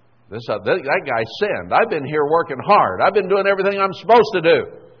 That guy sinned. I've been here working hard. I've been doing everything I'm supposed to do.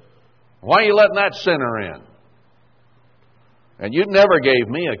 Why are you letting that sinner in? And you never gave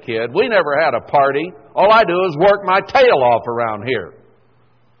me a kid. We never had a party. All I do is work my tail off around here.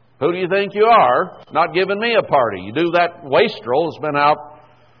 Who do you think you are, not giving me a party? You do that wastrel has been out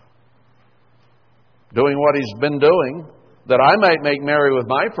doing what he's been doing, that I might make merry with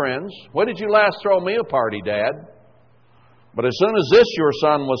my friends. When did you last throw me a party, Dad? But as soon as this your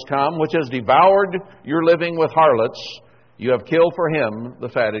son was come, which has devoured your living with harlots, you have killed for him the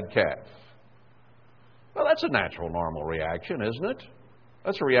fatted calf. Well, that's a natural, normal reaction, isn't it?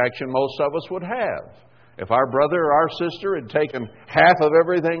 That's a reaction most of us would have. If our brother or our sister had taken half of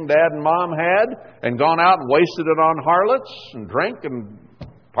everything Dad and Mom had and gone out and wasted it on harlots and drink and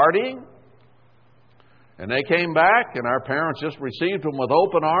partying, and they came back and our parents just received them with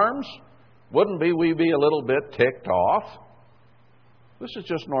open arms, wouldn't we be a little bit ticked off? This is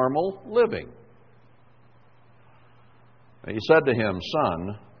just normal living. And he said to him,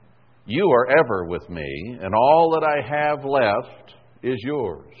 son, you are ever with me, and all that I have left is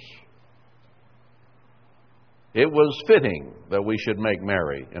yours. It was fitting that we should make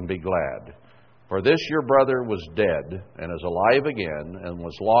merry and be glad. For this your brother was dead and is alive again, and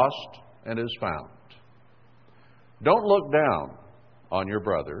was lost and is found. Don't look down on your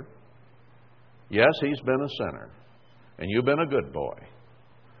brother. Yes, he's been a sinner, and you've been a good boy.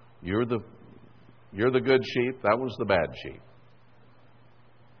 You're the good sheep. That was the bad sheep.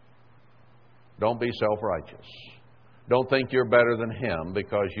 Don't be self-righteous. Don't think you're better than him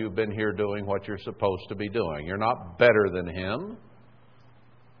because you've been here doing what you're supposed to be doing. You're not better than him.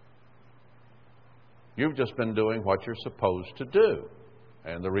 You've just been doing what you're supposed to do.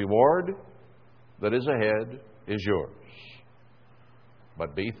 And the reward that is ahead is yours.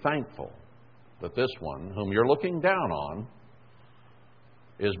 But be thankful that this one, whom you're looking down on,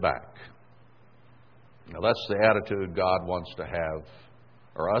 is back. Now that's the attitude God wants to have,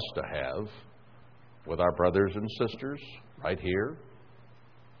 or us to have, with our brothers and sisters right here.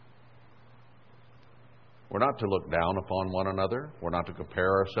 We're not to look down upon one another. We're not to compare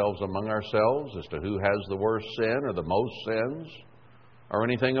ourselves among ourselves as to who has the worst sin or the most sins or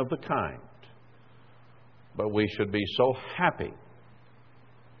anything of the kind. But we should be so happy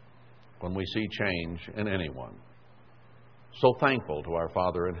when we see change in anyone. So thankful to our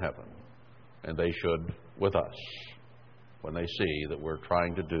Father in heaven. And they should with us when they see that we're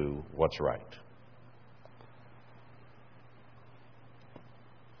trying to do what's right.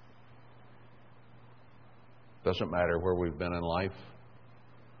 Doesn't matter where we've been in life.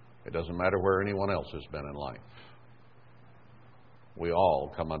 It doesn't matter where anyone else has been in life. We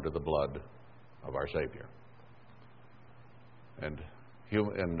all come under the blood of our Savior. And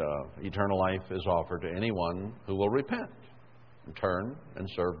eternal life is offered to anyone who will repent and turn and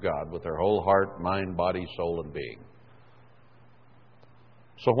serve God with their whole heart, mind, body, soul, and being.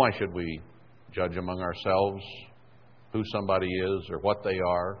 So why should we judge among ourselves who somebody is or what they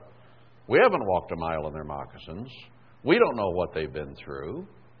are? We haven't walked a mile in their moccasins. We don't know what they've been through.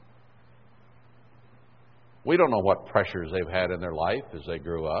 We don't know what pressures they've had in their life as they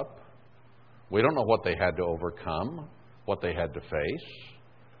grew up. We don't know what they had to overcome, what they had to face.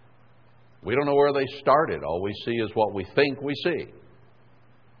 We don't know where they started. All we see is what we think we see.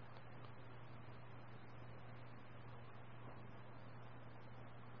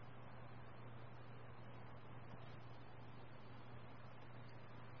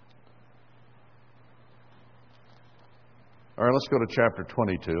 All right, let's go to chapter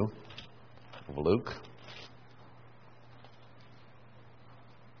 22 of Luke.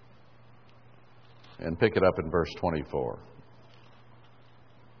 And pick it up in verse 24.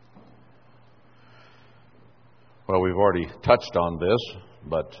 Well, we've already touched on this,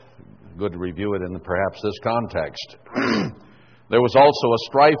 but good to review it in perhaps this context. There was also a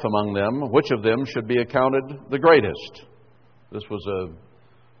strife among them, which of them should be accounted the greatest. This was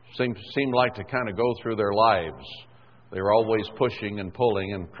seemed like to kind of go through their lives. They were always pushing and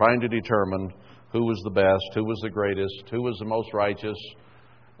pulling and trying to determine who was the best, who was the greatest, who was the most righteous,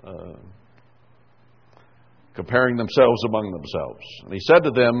 comparing themselves among themselves. And he said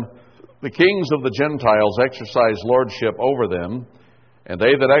to them, the kings of the Gentiles exercise lordship over them, and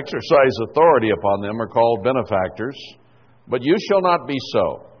they that exercise authority upon them are called benefactors. But you shall not be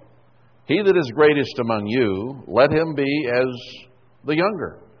so. He that is greatest among you, let him be as the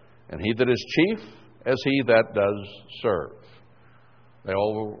younger, and he that is chief as he that does serve.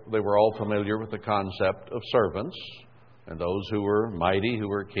 They were all familiar with the concept of servants, and those who were mighty, who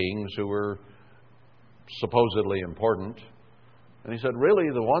were kings, who were supposedly important. And he said, really,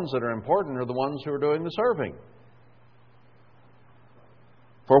 the ones that are important are the ones who are doing the serving.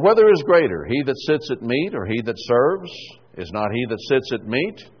 For whether is greater, he that sits at meat or he that serves? Is not he that sits at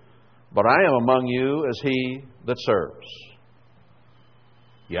meat? But I am among you as he that serves.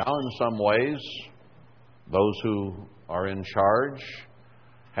 Yeah, in some ways, those who are in charge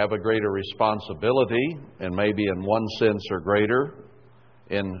have a greater responsibility, and maybe in one sense are greater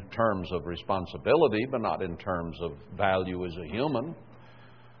in terms of responsibility, but not in terms of value as a human.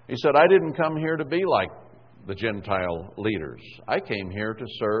 He said, I didn't come here to be like the Gentile leaders. I came here to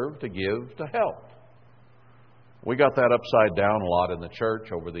serve, to give, to help. We got that upside down a lot in the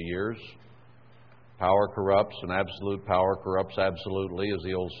church over the years. Power corrupts, and absolute power corrupts absolutely, as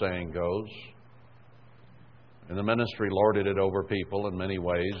the old saying goes. And the ministry lorded it over people in many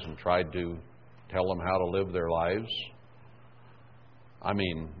ways and tried to tell them how to live their lives. I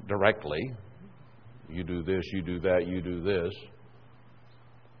mean, directly. You do this, you do that, you do this.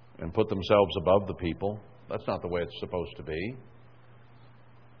 And put themselves above the people. That's not the way it's supposed to be.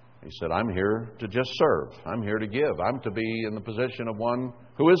 He said, I'm here to just serve. I'm here to give. I'm to be in the position of one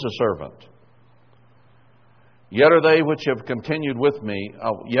who is a servant. Yet are they which have continued with me.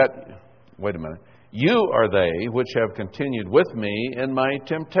 Wait a minute. You are they which have continued with me in my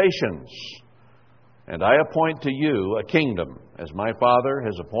temptations. And I appoint to you a kingdom, as my Father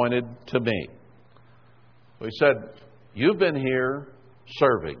has appointed to me. So he said, you've been here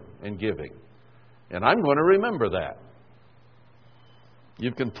serving and giving. And I'm going to remember that.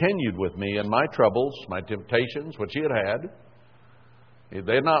 You've continued with me in my troubles, my temptations, which he had.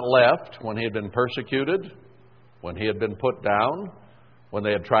 They had not left when he had been persecuted, when he had been put down, when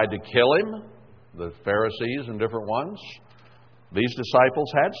they had tried to kill him, the Pharisees and different ones. These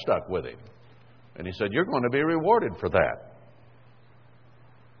disciples had stuck with him. And he said, you're going to be rewarded for that.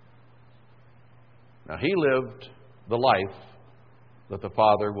 Now, he lived the life that the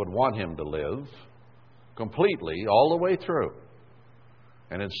Father would want him to live completely, all the way through.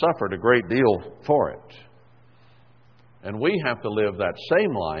 And had suffered a great deal for it. And we have to live that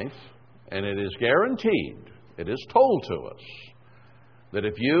same life, and it is guaranteed, it is told to us, that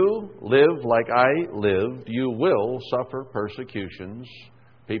if you live like I lived, you will suffer persecutions.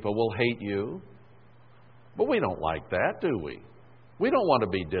 People will hate you. But we don't like that, do we? We don't want to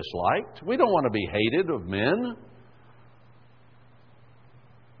be disliked. We don't want to be hated of men.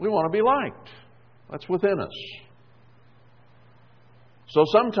 We want to be liked. That's within us. So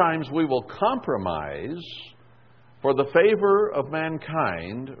sometimes we will compromise for the favor of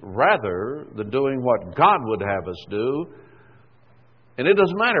mankind rather than doing what God would have us do. And it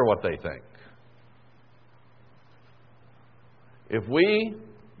doesn't matter what they think. If we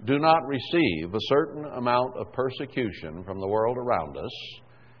do not receive a certain amount of persecution from the world around us,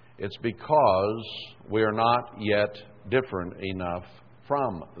 it's because we are not yet different enough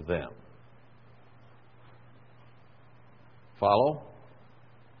from them. Follow?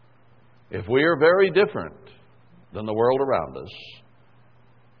 If we are very different than the world around us,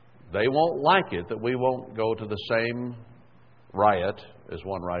 they won't like it that we won't go to the same riot, as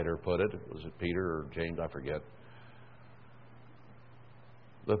one writer put it. Was it Peter or James? I forget.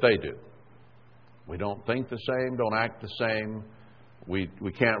 That they do. We don't think the same, don't act the same. We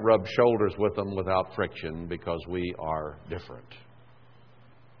can't rub shoulders with them without friction because we are different.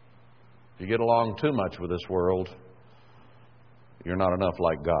 If you get along too much with this world, you're not enough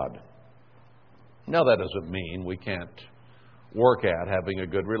like God. Now, that doesn't mean we can't work at having a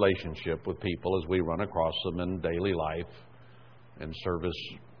good relationship with people as we run across them in daily life, in service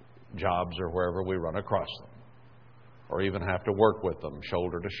jobs or wherever we run across them, or even have to work with them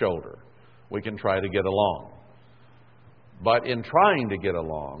shoulder to shoulder. We can try to get along. But in trying to get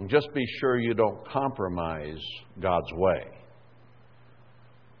along, just be sure you don't compromise God's way.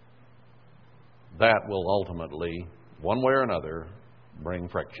 That will ultimately, one way or another, bring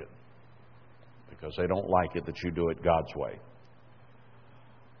friction. Because they don't like it that you do it God's way.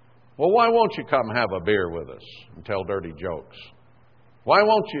 Well, why won't you come have a beer with us and tell dirty jokes? Why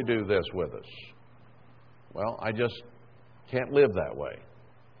won't you do this with us? Well, I just can't live that way.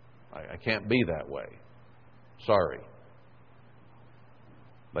 I can't be that way. Sorry.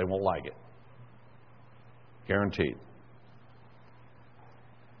 They won't like it. Guaranteed.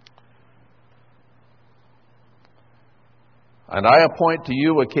 And I appoint to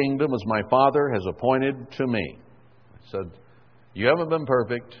you a kingdom as my Father has appointed to me. He said, you haven't been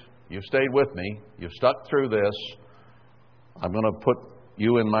perfect. You've stayed with me. You've stuck through this. I'm going to put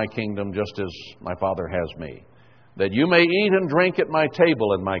you in my kingdom just as my Father has me. That you may eat and drink at my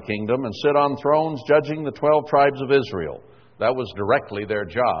table in my kingdom and sit on thrones judging the 12 tribes of Israel. That was directly their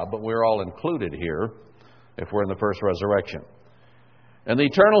job, but we're all included here if we're in the first resurrection. And the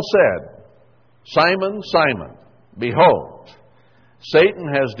Eternal said, Simon, Simon, behold, Satan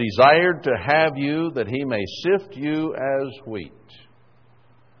has desired to have you that he may sift you as wheat.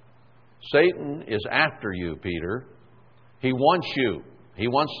 Satan is after you, Peter. He wants you. He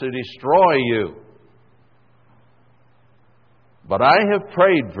wants to destroy you. But I have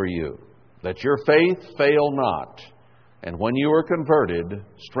prayed for you, that your faith fail not, and when you are converted,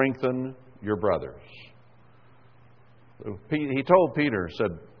 strengthen your brothers. He told Peter,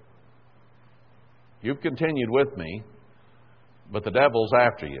 said, you've continued with me, but the devil's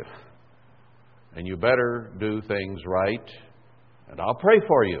after you. And you better do things right, and I'll pray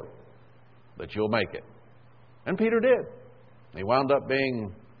for you that you'll make it. And Peter did. He wound up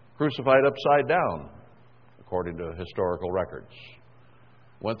being crucified upside down, according to historical records.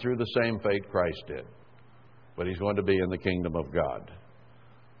 Went through the same fate Christ did. But he's going to be in the kingdom of God.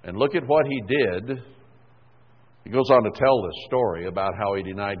 And look at what he did. He goes on to tell this story about how he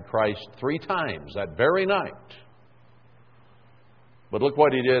denied Christ 3 times that very night. But look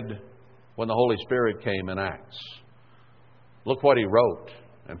what he did when the Holy Spirit came in Acts. Look what he wrote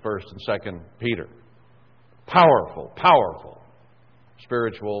in 1st and 2nd Peter. Powerful, powerful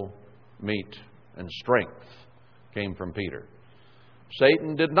spiritual meat and strength came from Peter.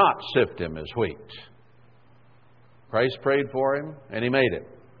 Satan did not sift him as wheat. Christ prayed for him, and he made it.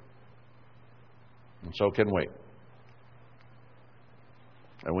 And so can we.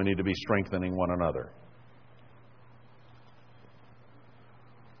 And we need to be strengthening one another.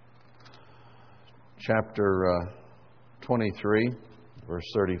 Chapter 23, verse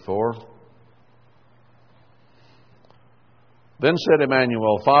 34. Then said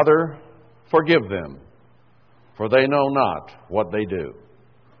Emmanuel, Father, forgive them, for they know not what they do.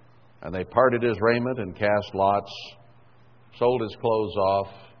 And they parted his raiment and cast lots, sold his clothes off,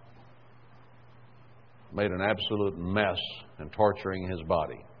 made an absolute mess in torturing his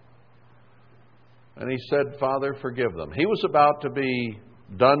body. And he said, Father, forgive them. He was about to be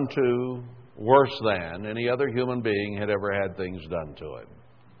done to worse than any other human being had ever had things done to him.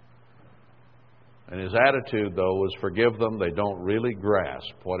 And his attitude, though, was forgive them. They don't really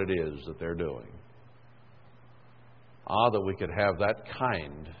grasp what it is that they're doing. That we could have that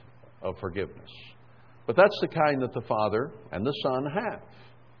kind of forgiveness. But that's the kind that the Father and the Son have.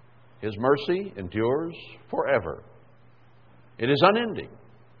 His mercy endures forever. It is unending.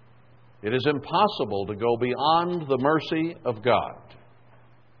 It is impossible to go beyond the mercy of God.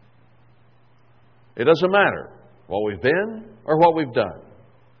 It doesn't matter what we've been or what we've done.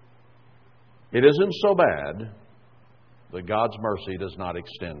 It isn't so bad that God's mercy does not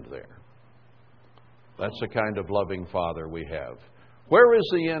extend there. That's the kind of loving Father we have. Where is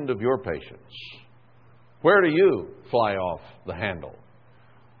the end of your patience? Where do you fly off the handle?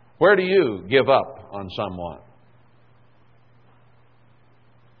 Where do you give up on someone?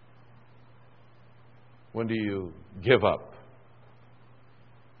 When do you give up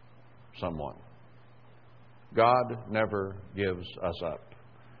someone? God never gives us up.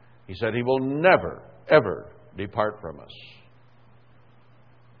 He said He will never, ever depart from us.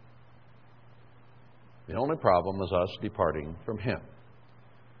 The only problem is us departing from Him.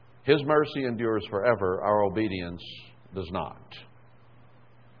 His mercy endures forever. Our obedience does not.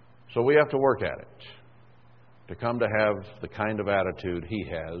 So we have to work at it to come to have the kind of attitude He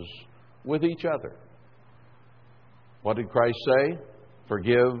has with each other. What did Christ say?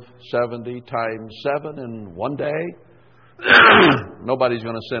 Forgive 70 times 7 in one day. Nobody's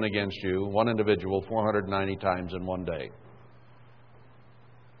going to sin against you. One individual 490 times in one day.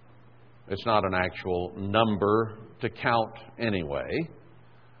 It's not an actual number to count anyway.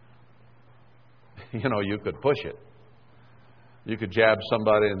 You know, you could push it. You could jab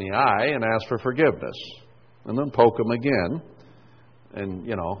somebody in the eye and ask for forgiveness. And then poke them again. And,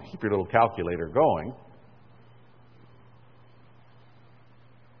 you know, keep your little calculator going.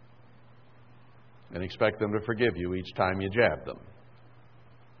 And expect them to forgive you each time you jab them.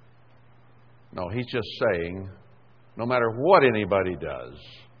 No, He's just saying, no matter what anybody does,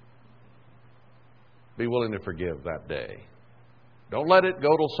 be willing to forgive that day. Don't let it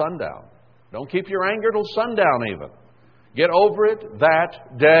go till sundown. Don't keep your anger till sundown even. Get over it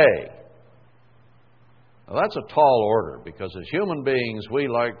that day. Now, that's a tall order because as human beings, we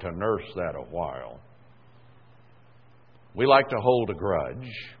like to nurse that a while. We like to hold a grudge.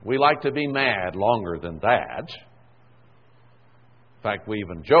 We like to be mad longer than that. In fact, we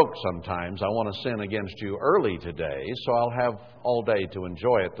even joke sometimes, I want to sin against you early today, so I'll have all day to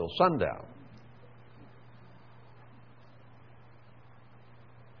enjoy it till sundown.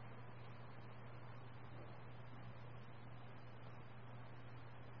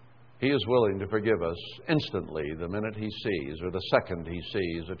 He is willing to forgive us instantly the minute He sees, or the second He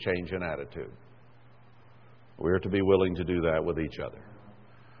sees, a change in attitude. We are to be willing to do that with each other.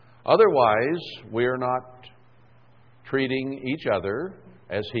 Otherwise, we are not treating each other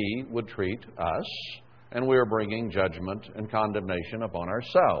as He would treat us, and we are bringing judgment and condemnation upon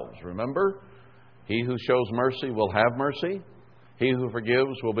ourselves. Remember, he who shows mercy will have mercy. He who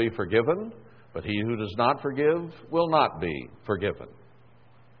forgives will be forgiven, but he who does not forgive will not be forgiven.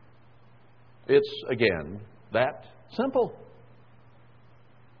 It's, again, that simple.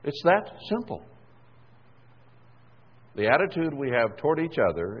 It's that simple. The attitude we have toward each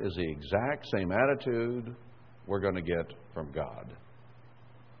other is the exact same attitude we're going to get from God.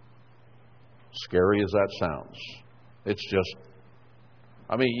 Scary as that sounds. It's just,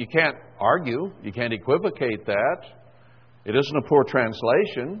 you can't argue. You can't equivocate that. It isn't a poor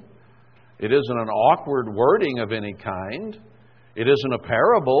translation. It isn't an awkward wording of any kind. It isn't a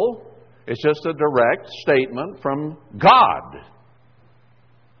parable. It's just a direct statement from God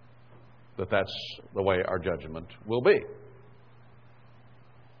that that's the way our judgment will be.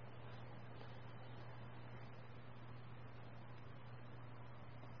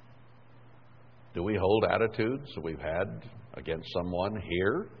 Do we hold attitudes that we've had against someone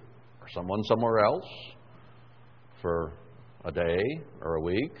here or someone somewhere else for a day or a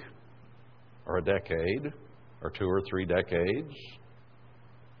week or a decade or 2 or 3 decades?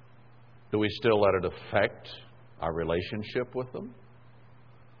 Do we still let it affect our relationship with them?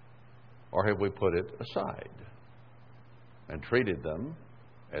 Or have we put it aside and treated them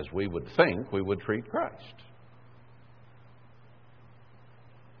as we would think we would treat Christ?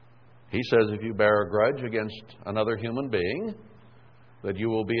 He says if you bear a grudge against another human being, that you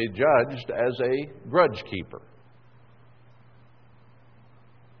will be judged as a grudge keeper,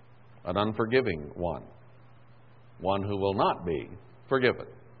 an unforgiving one who will not be forgiven.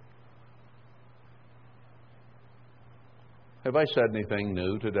 Have I said anything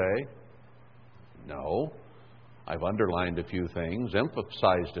new today? No. I've underlined a few things,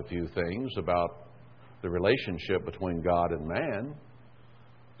 emphasized a few things about the relationship between God and man.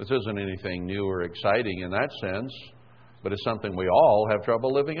 This isn't anything new or exciting in that sense, but it's something we all have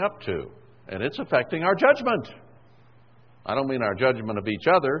trouble living up to. And it's affecting our judgment. I don't mean our judgment of each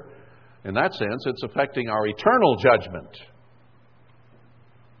other. In that sense, it's affecting our eternal judgment.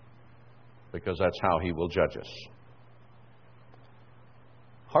 Because that's how He will judge us.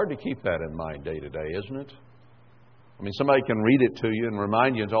 Hard to keep that in mind day to day, isn't it? Somebody can read it to you and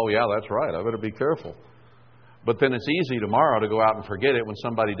remind you, oh yeah, that's right, I better be careful. But then it's easy tomorrow to go out and forget it when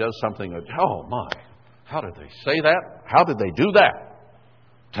somebody does something that, oh my, how did they say that? How did they do that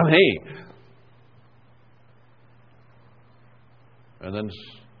to me? And then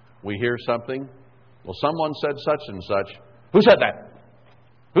we hear something. Well, someone said such and such. Who said that?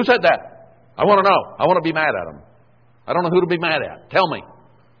 Who said that? I want to know. I want to be mad at them. I don't know who to be mad at. Tell me.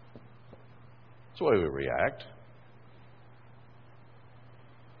 That's the way we react.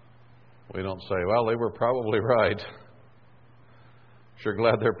 We don't say, well, they were probably right. Sure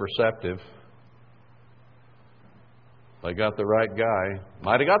glad they're perceptive. They got the right guy.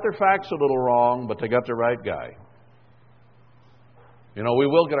 Might have got their facts a little wrong, but they got the right guy. We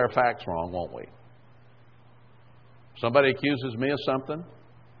will get our facts wrong, won't we? Somebody accuses me of something.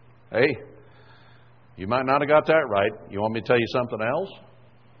 Hey, you might not have got that right. You want me to tell you something else?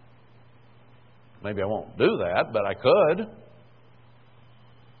 Maybe I won't do that, but I could.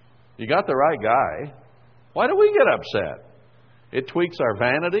 You got the right guy. Why do we get upset? It tweaks our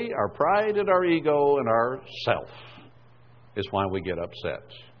vanity, our pride, and our ego, and our self. Is why we get upset.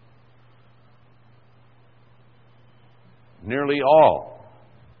 Nearly all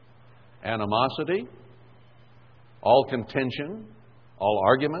animosity, all contention, all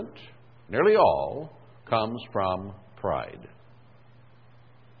argument, nearly all comes from pride.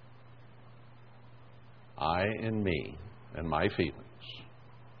 I and me and my feelings.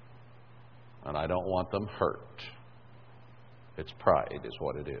 And I don't want them hurt. It's pride is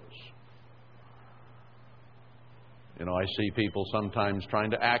what it is. I see people sometimes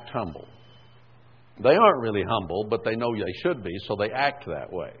trying to act humble. They aren't really humble, but they know they should be, so they act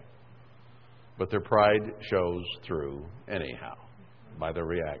that way. But their pride shows through anyhow by their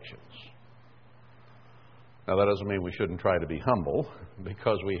reactions. Now, that doesn't mean we shouldn't try to be humble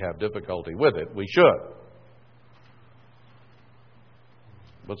because we have difficulty with it. We should.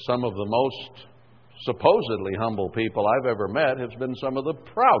 But some of the most supposedly humble people I've ever met have been some of the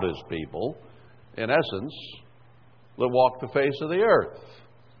proudest people, in essence, that walk the face of the earth.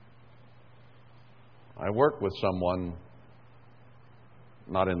 I work with someone,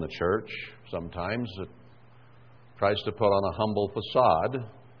 not in the church sometimes, that tries to put on a humble facade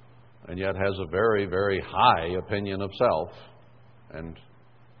and yet has a very, very high opinion of self and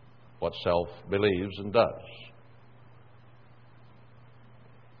what self believes and does.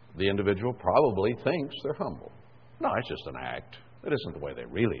 The individual probably thinks they're humble. No, it's just an act. It isn't the way they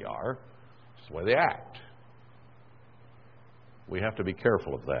really are. It's the way they act. We have to be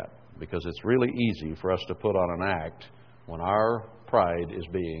careful of that because it's really easy for us to put on an act when our pride is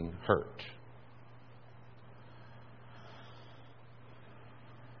being hurt.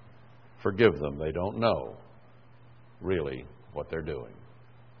 Forgive them. They don't know really what they're doing.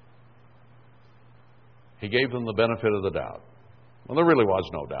 He gave them the benefit of the doubt. Well, there really was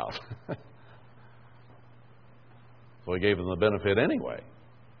no doubt. So he gave them the benefit anyway.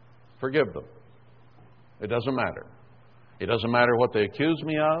 Forgive them. It doesn't matter. It doesn't matter what they accuse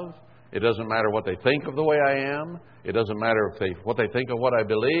me of. It doesn't matter what they think of the way I am. It doesn't matter what they think of what I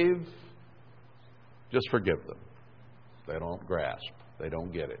believe. Just forgive them. They don't grasp. They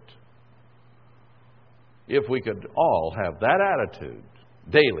don't get it. If we could all have that attitude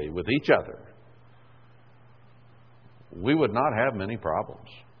daily with each other, we would not have many problems,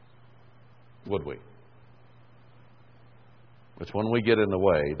 would we? It's when we get in the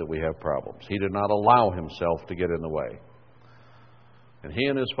way that we have problems. He did not allow himself to get in the way. And he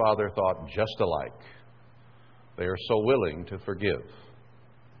and his Father thought just alike. They are so willing to forgive.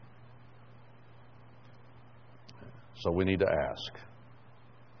 So we need to ask.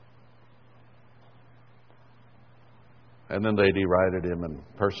 And then they derided him and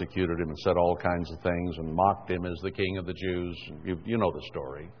persecuted him and said all kinds of things and mocked him as the king of the Jews. You know the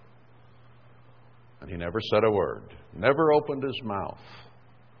story. And he never said a word, never opened his mouth.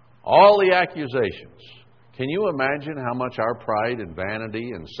 All the accusations. Can you imagine how much our pride and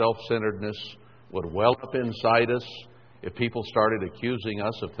vanity and self-centeredness would well up inside us if people started accusing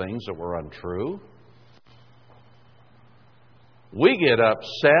us of things that were untrue? We get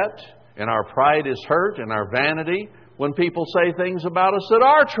upset and our pride is hurt and our vanity when people say things about us that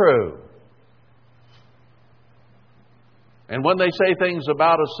are true. And when they say things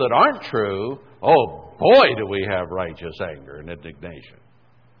about us that aren't true, oh boy, do we have righteous anger and indignation.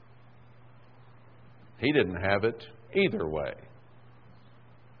 He didn't have it either way.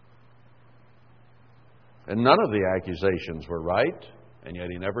 And none of the accusations were right, and yet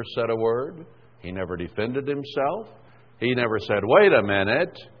he never said a word. He never defended himself. He never said, wait a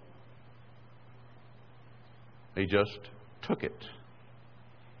minute. He just took it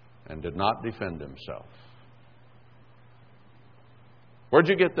and did not defend himself. Where'd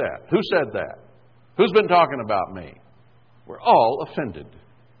you get that? Who said that? Who's been talking about me? We're all offended.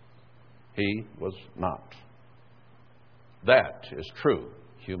 He was not. That is true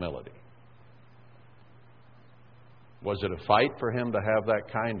humility. Was it a fight for him to have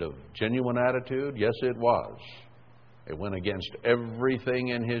that kind of genuine attitude? Yes, it was. It went against everything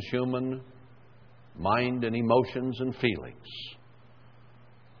in his human mind and emotions and feelings.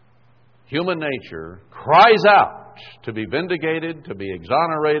 Human nature cries out to be vindicated, to be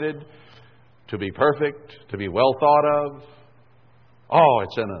exonerated, to be perfect, to be well thought of. Oh,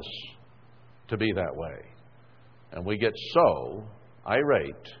 it's in us to be that way. And we get so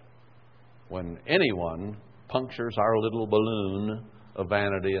irate when anyone punctures our little balloon of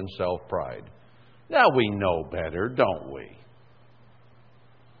vanity and self-pride. Now we know better, don't we?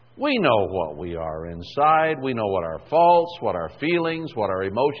 We know what we are inside. We know what our faults, what our feelings, what our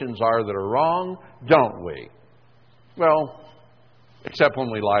emotions are that are wrong, don't we? Well, except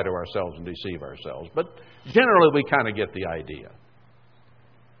when we lie to ourselves and deceive ourselves. But generally we kind of get the idea.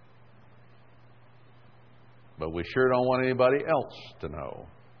 But we sure don't want anybody else to know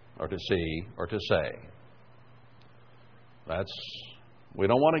or to see or to say. We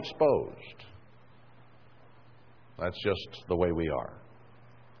don't want exposed. That's just the way we are.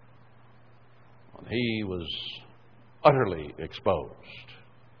 He was utterly exposed.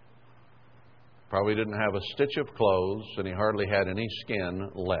 Probably didn't have a stitch of clothes, and he hardly had any skin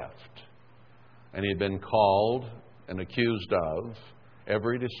left. And he'd been called and accused of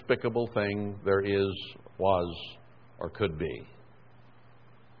every despicable thing there is, was, or could be.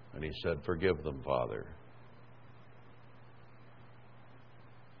 And he said, forgive them, Father.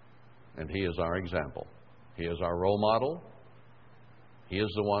 And he is our example. He is our role model. He is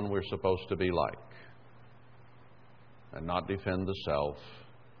the one we're supposed to be like. And not defend the self,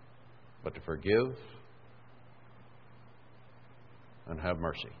 but to forgive and have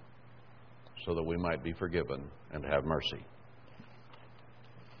mercy. so that we might be forgiven and have mercy.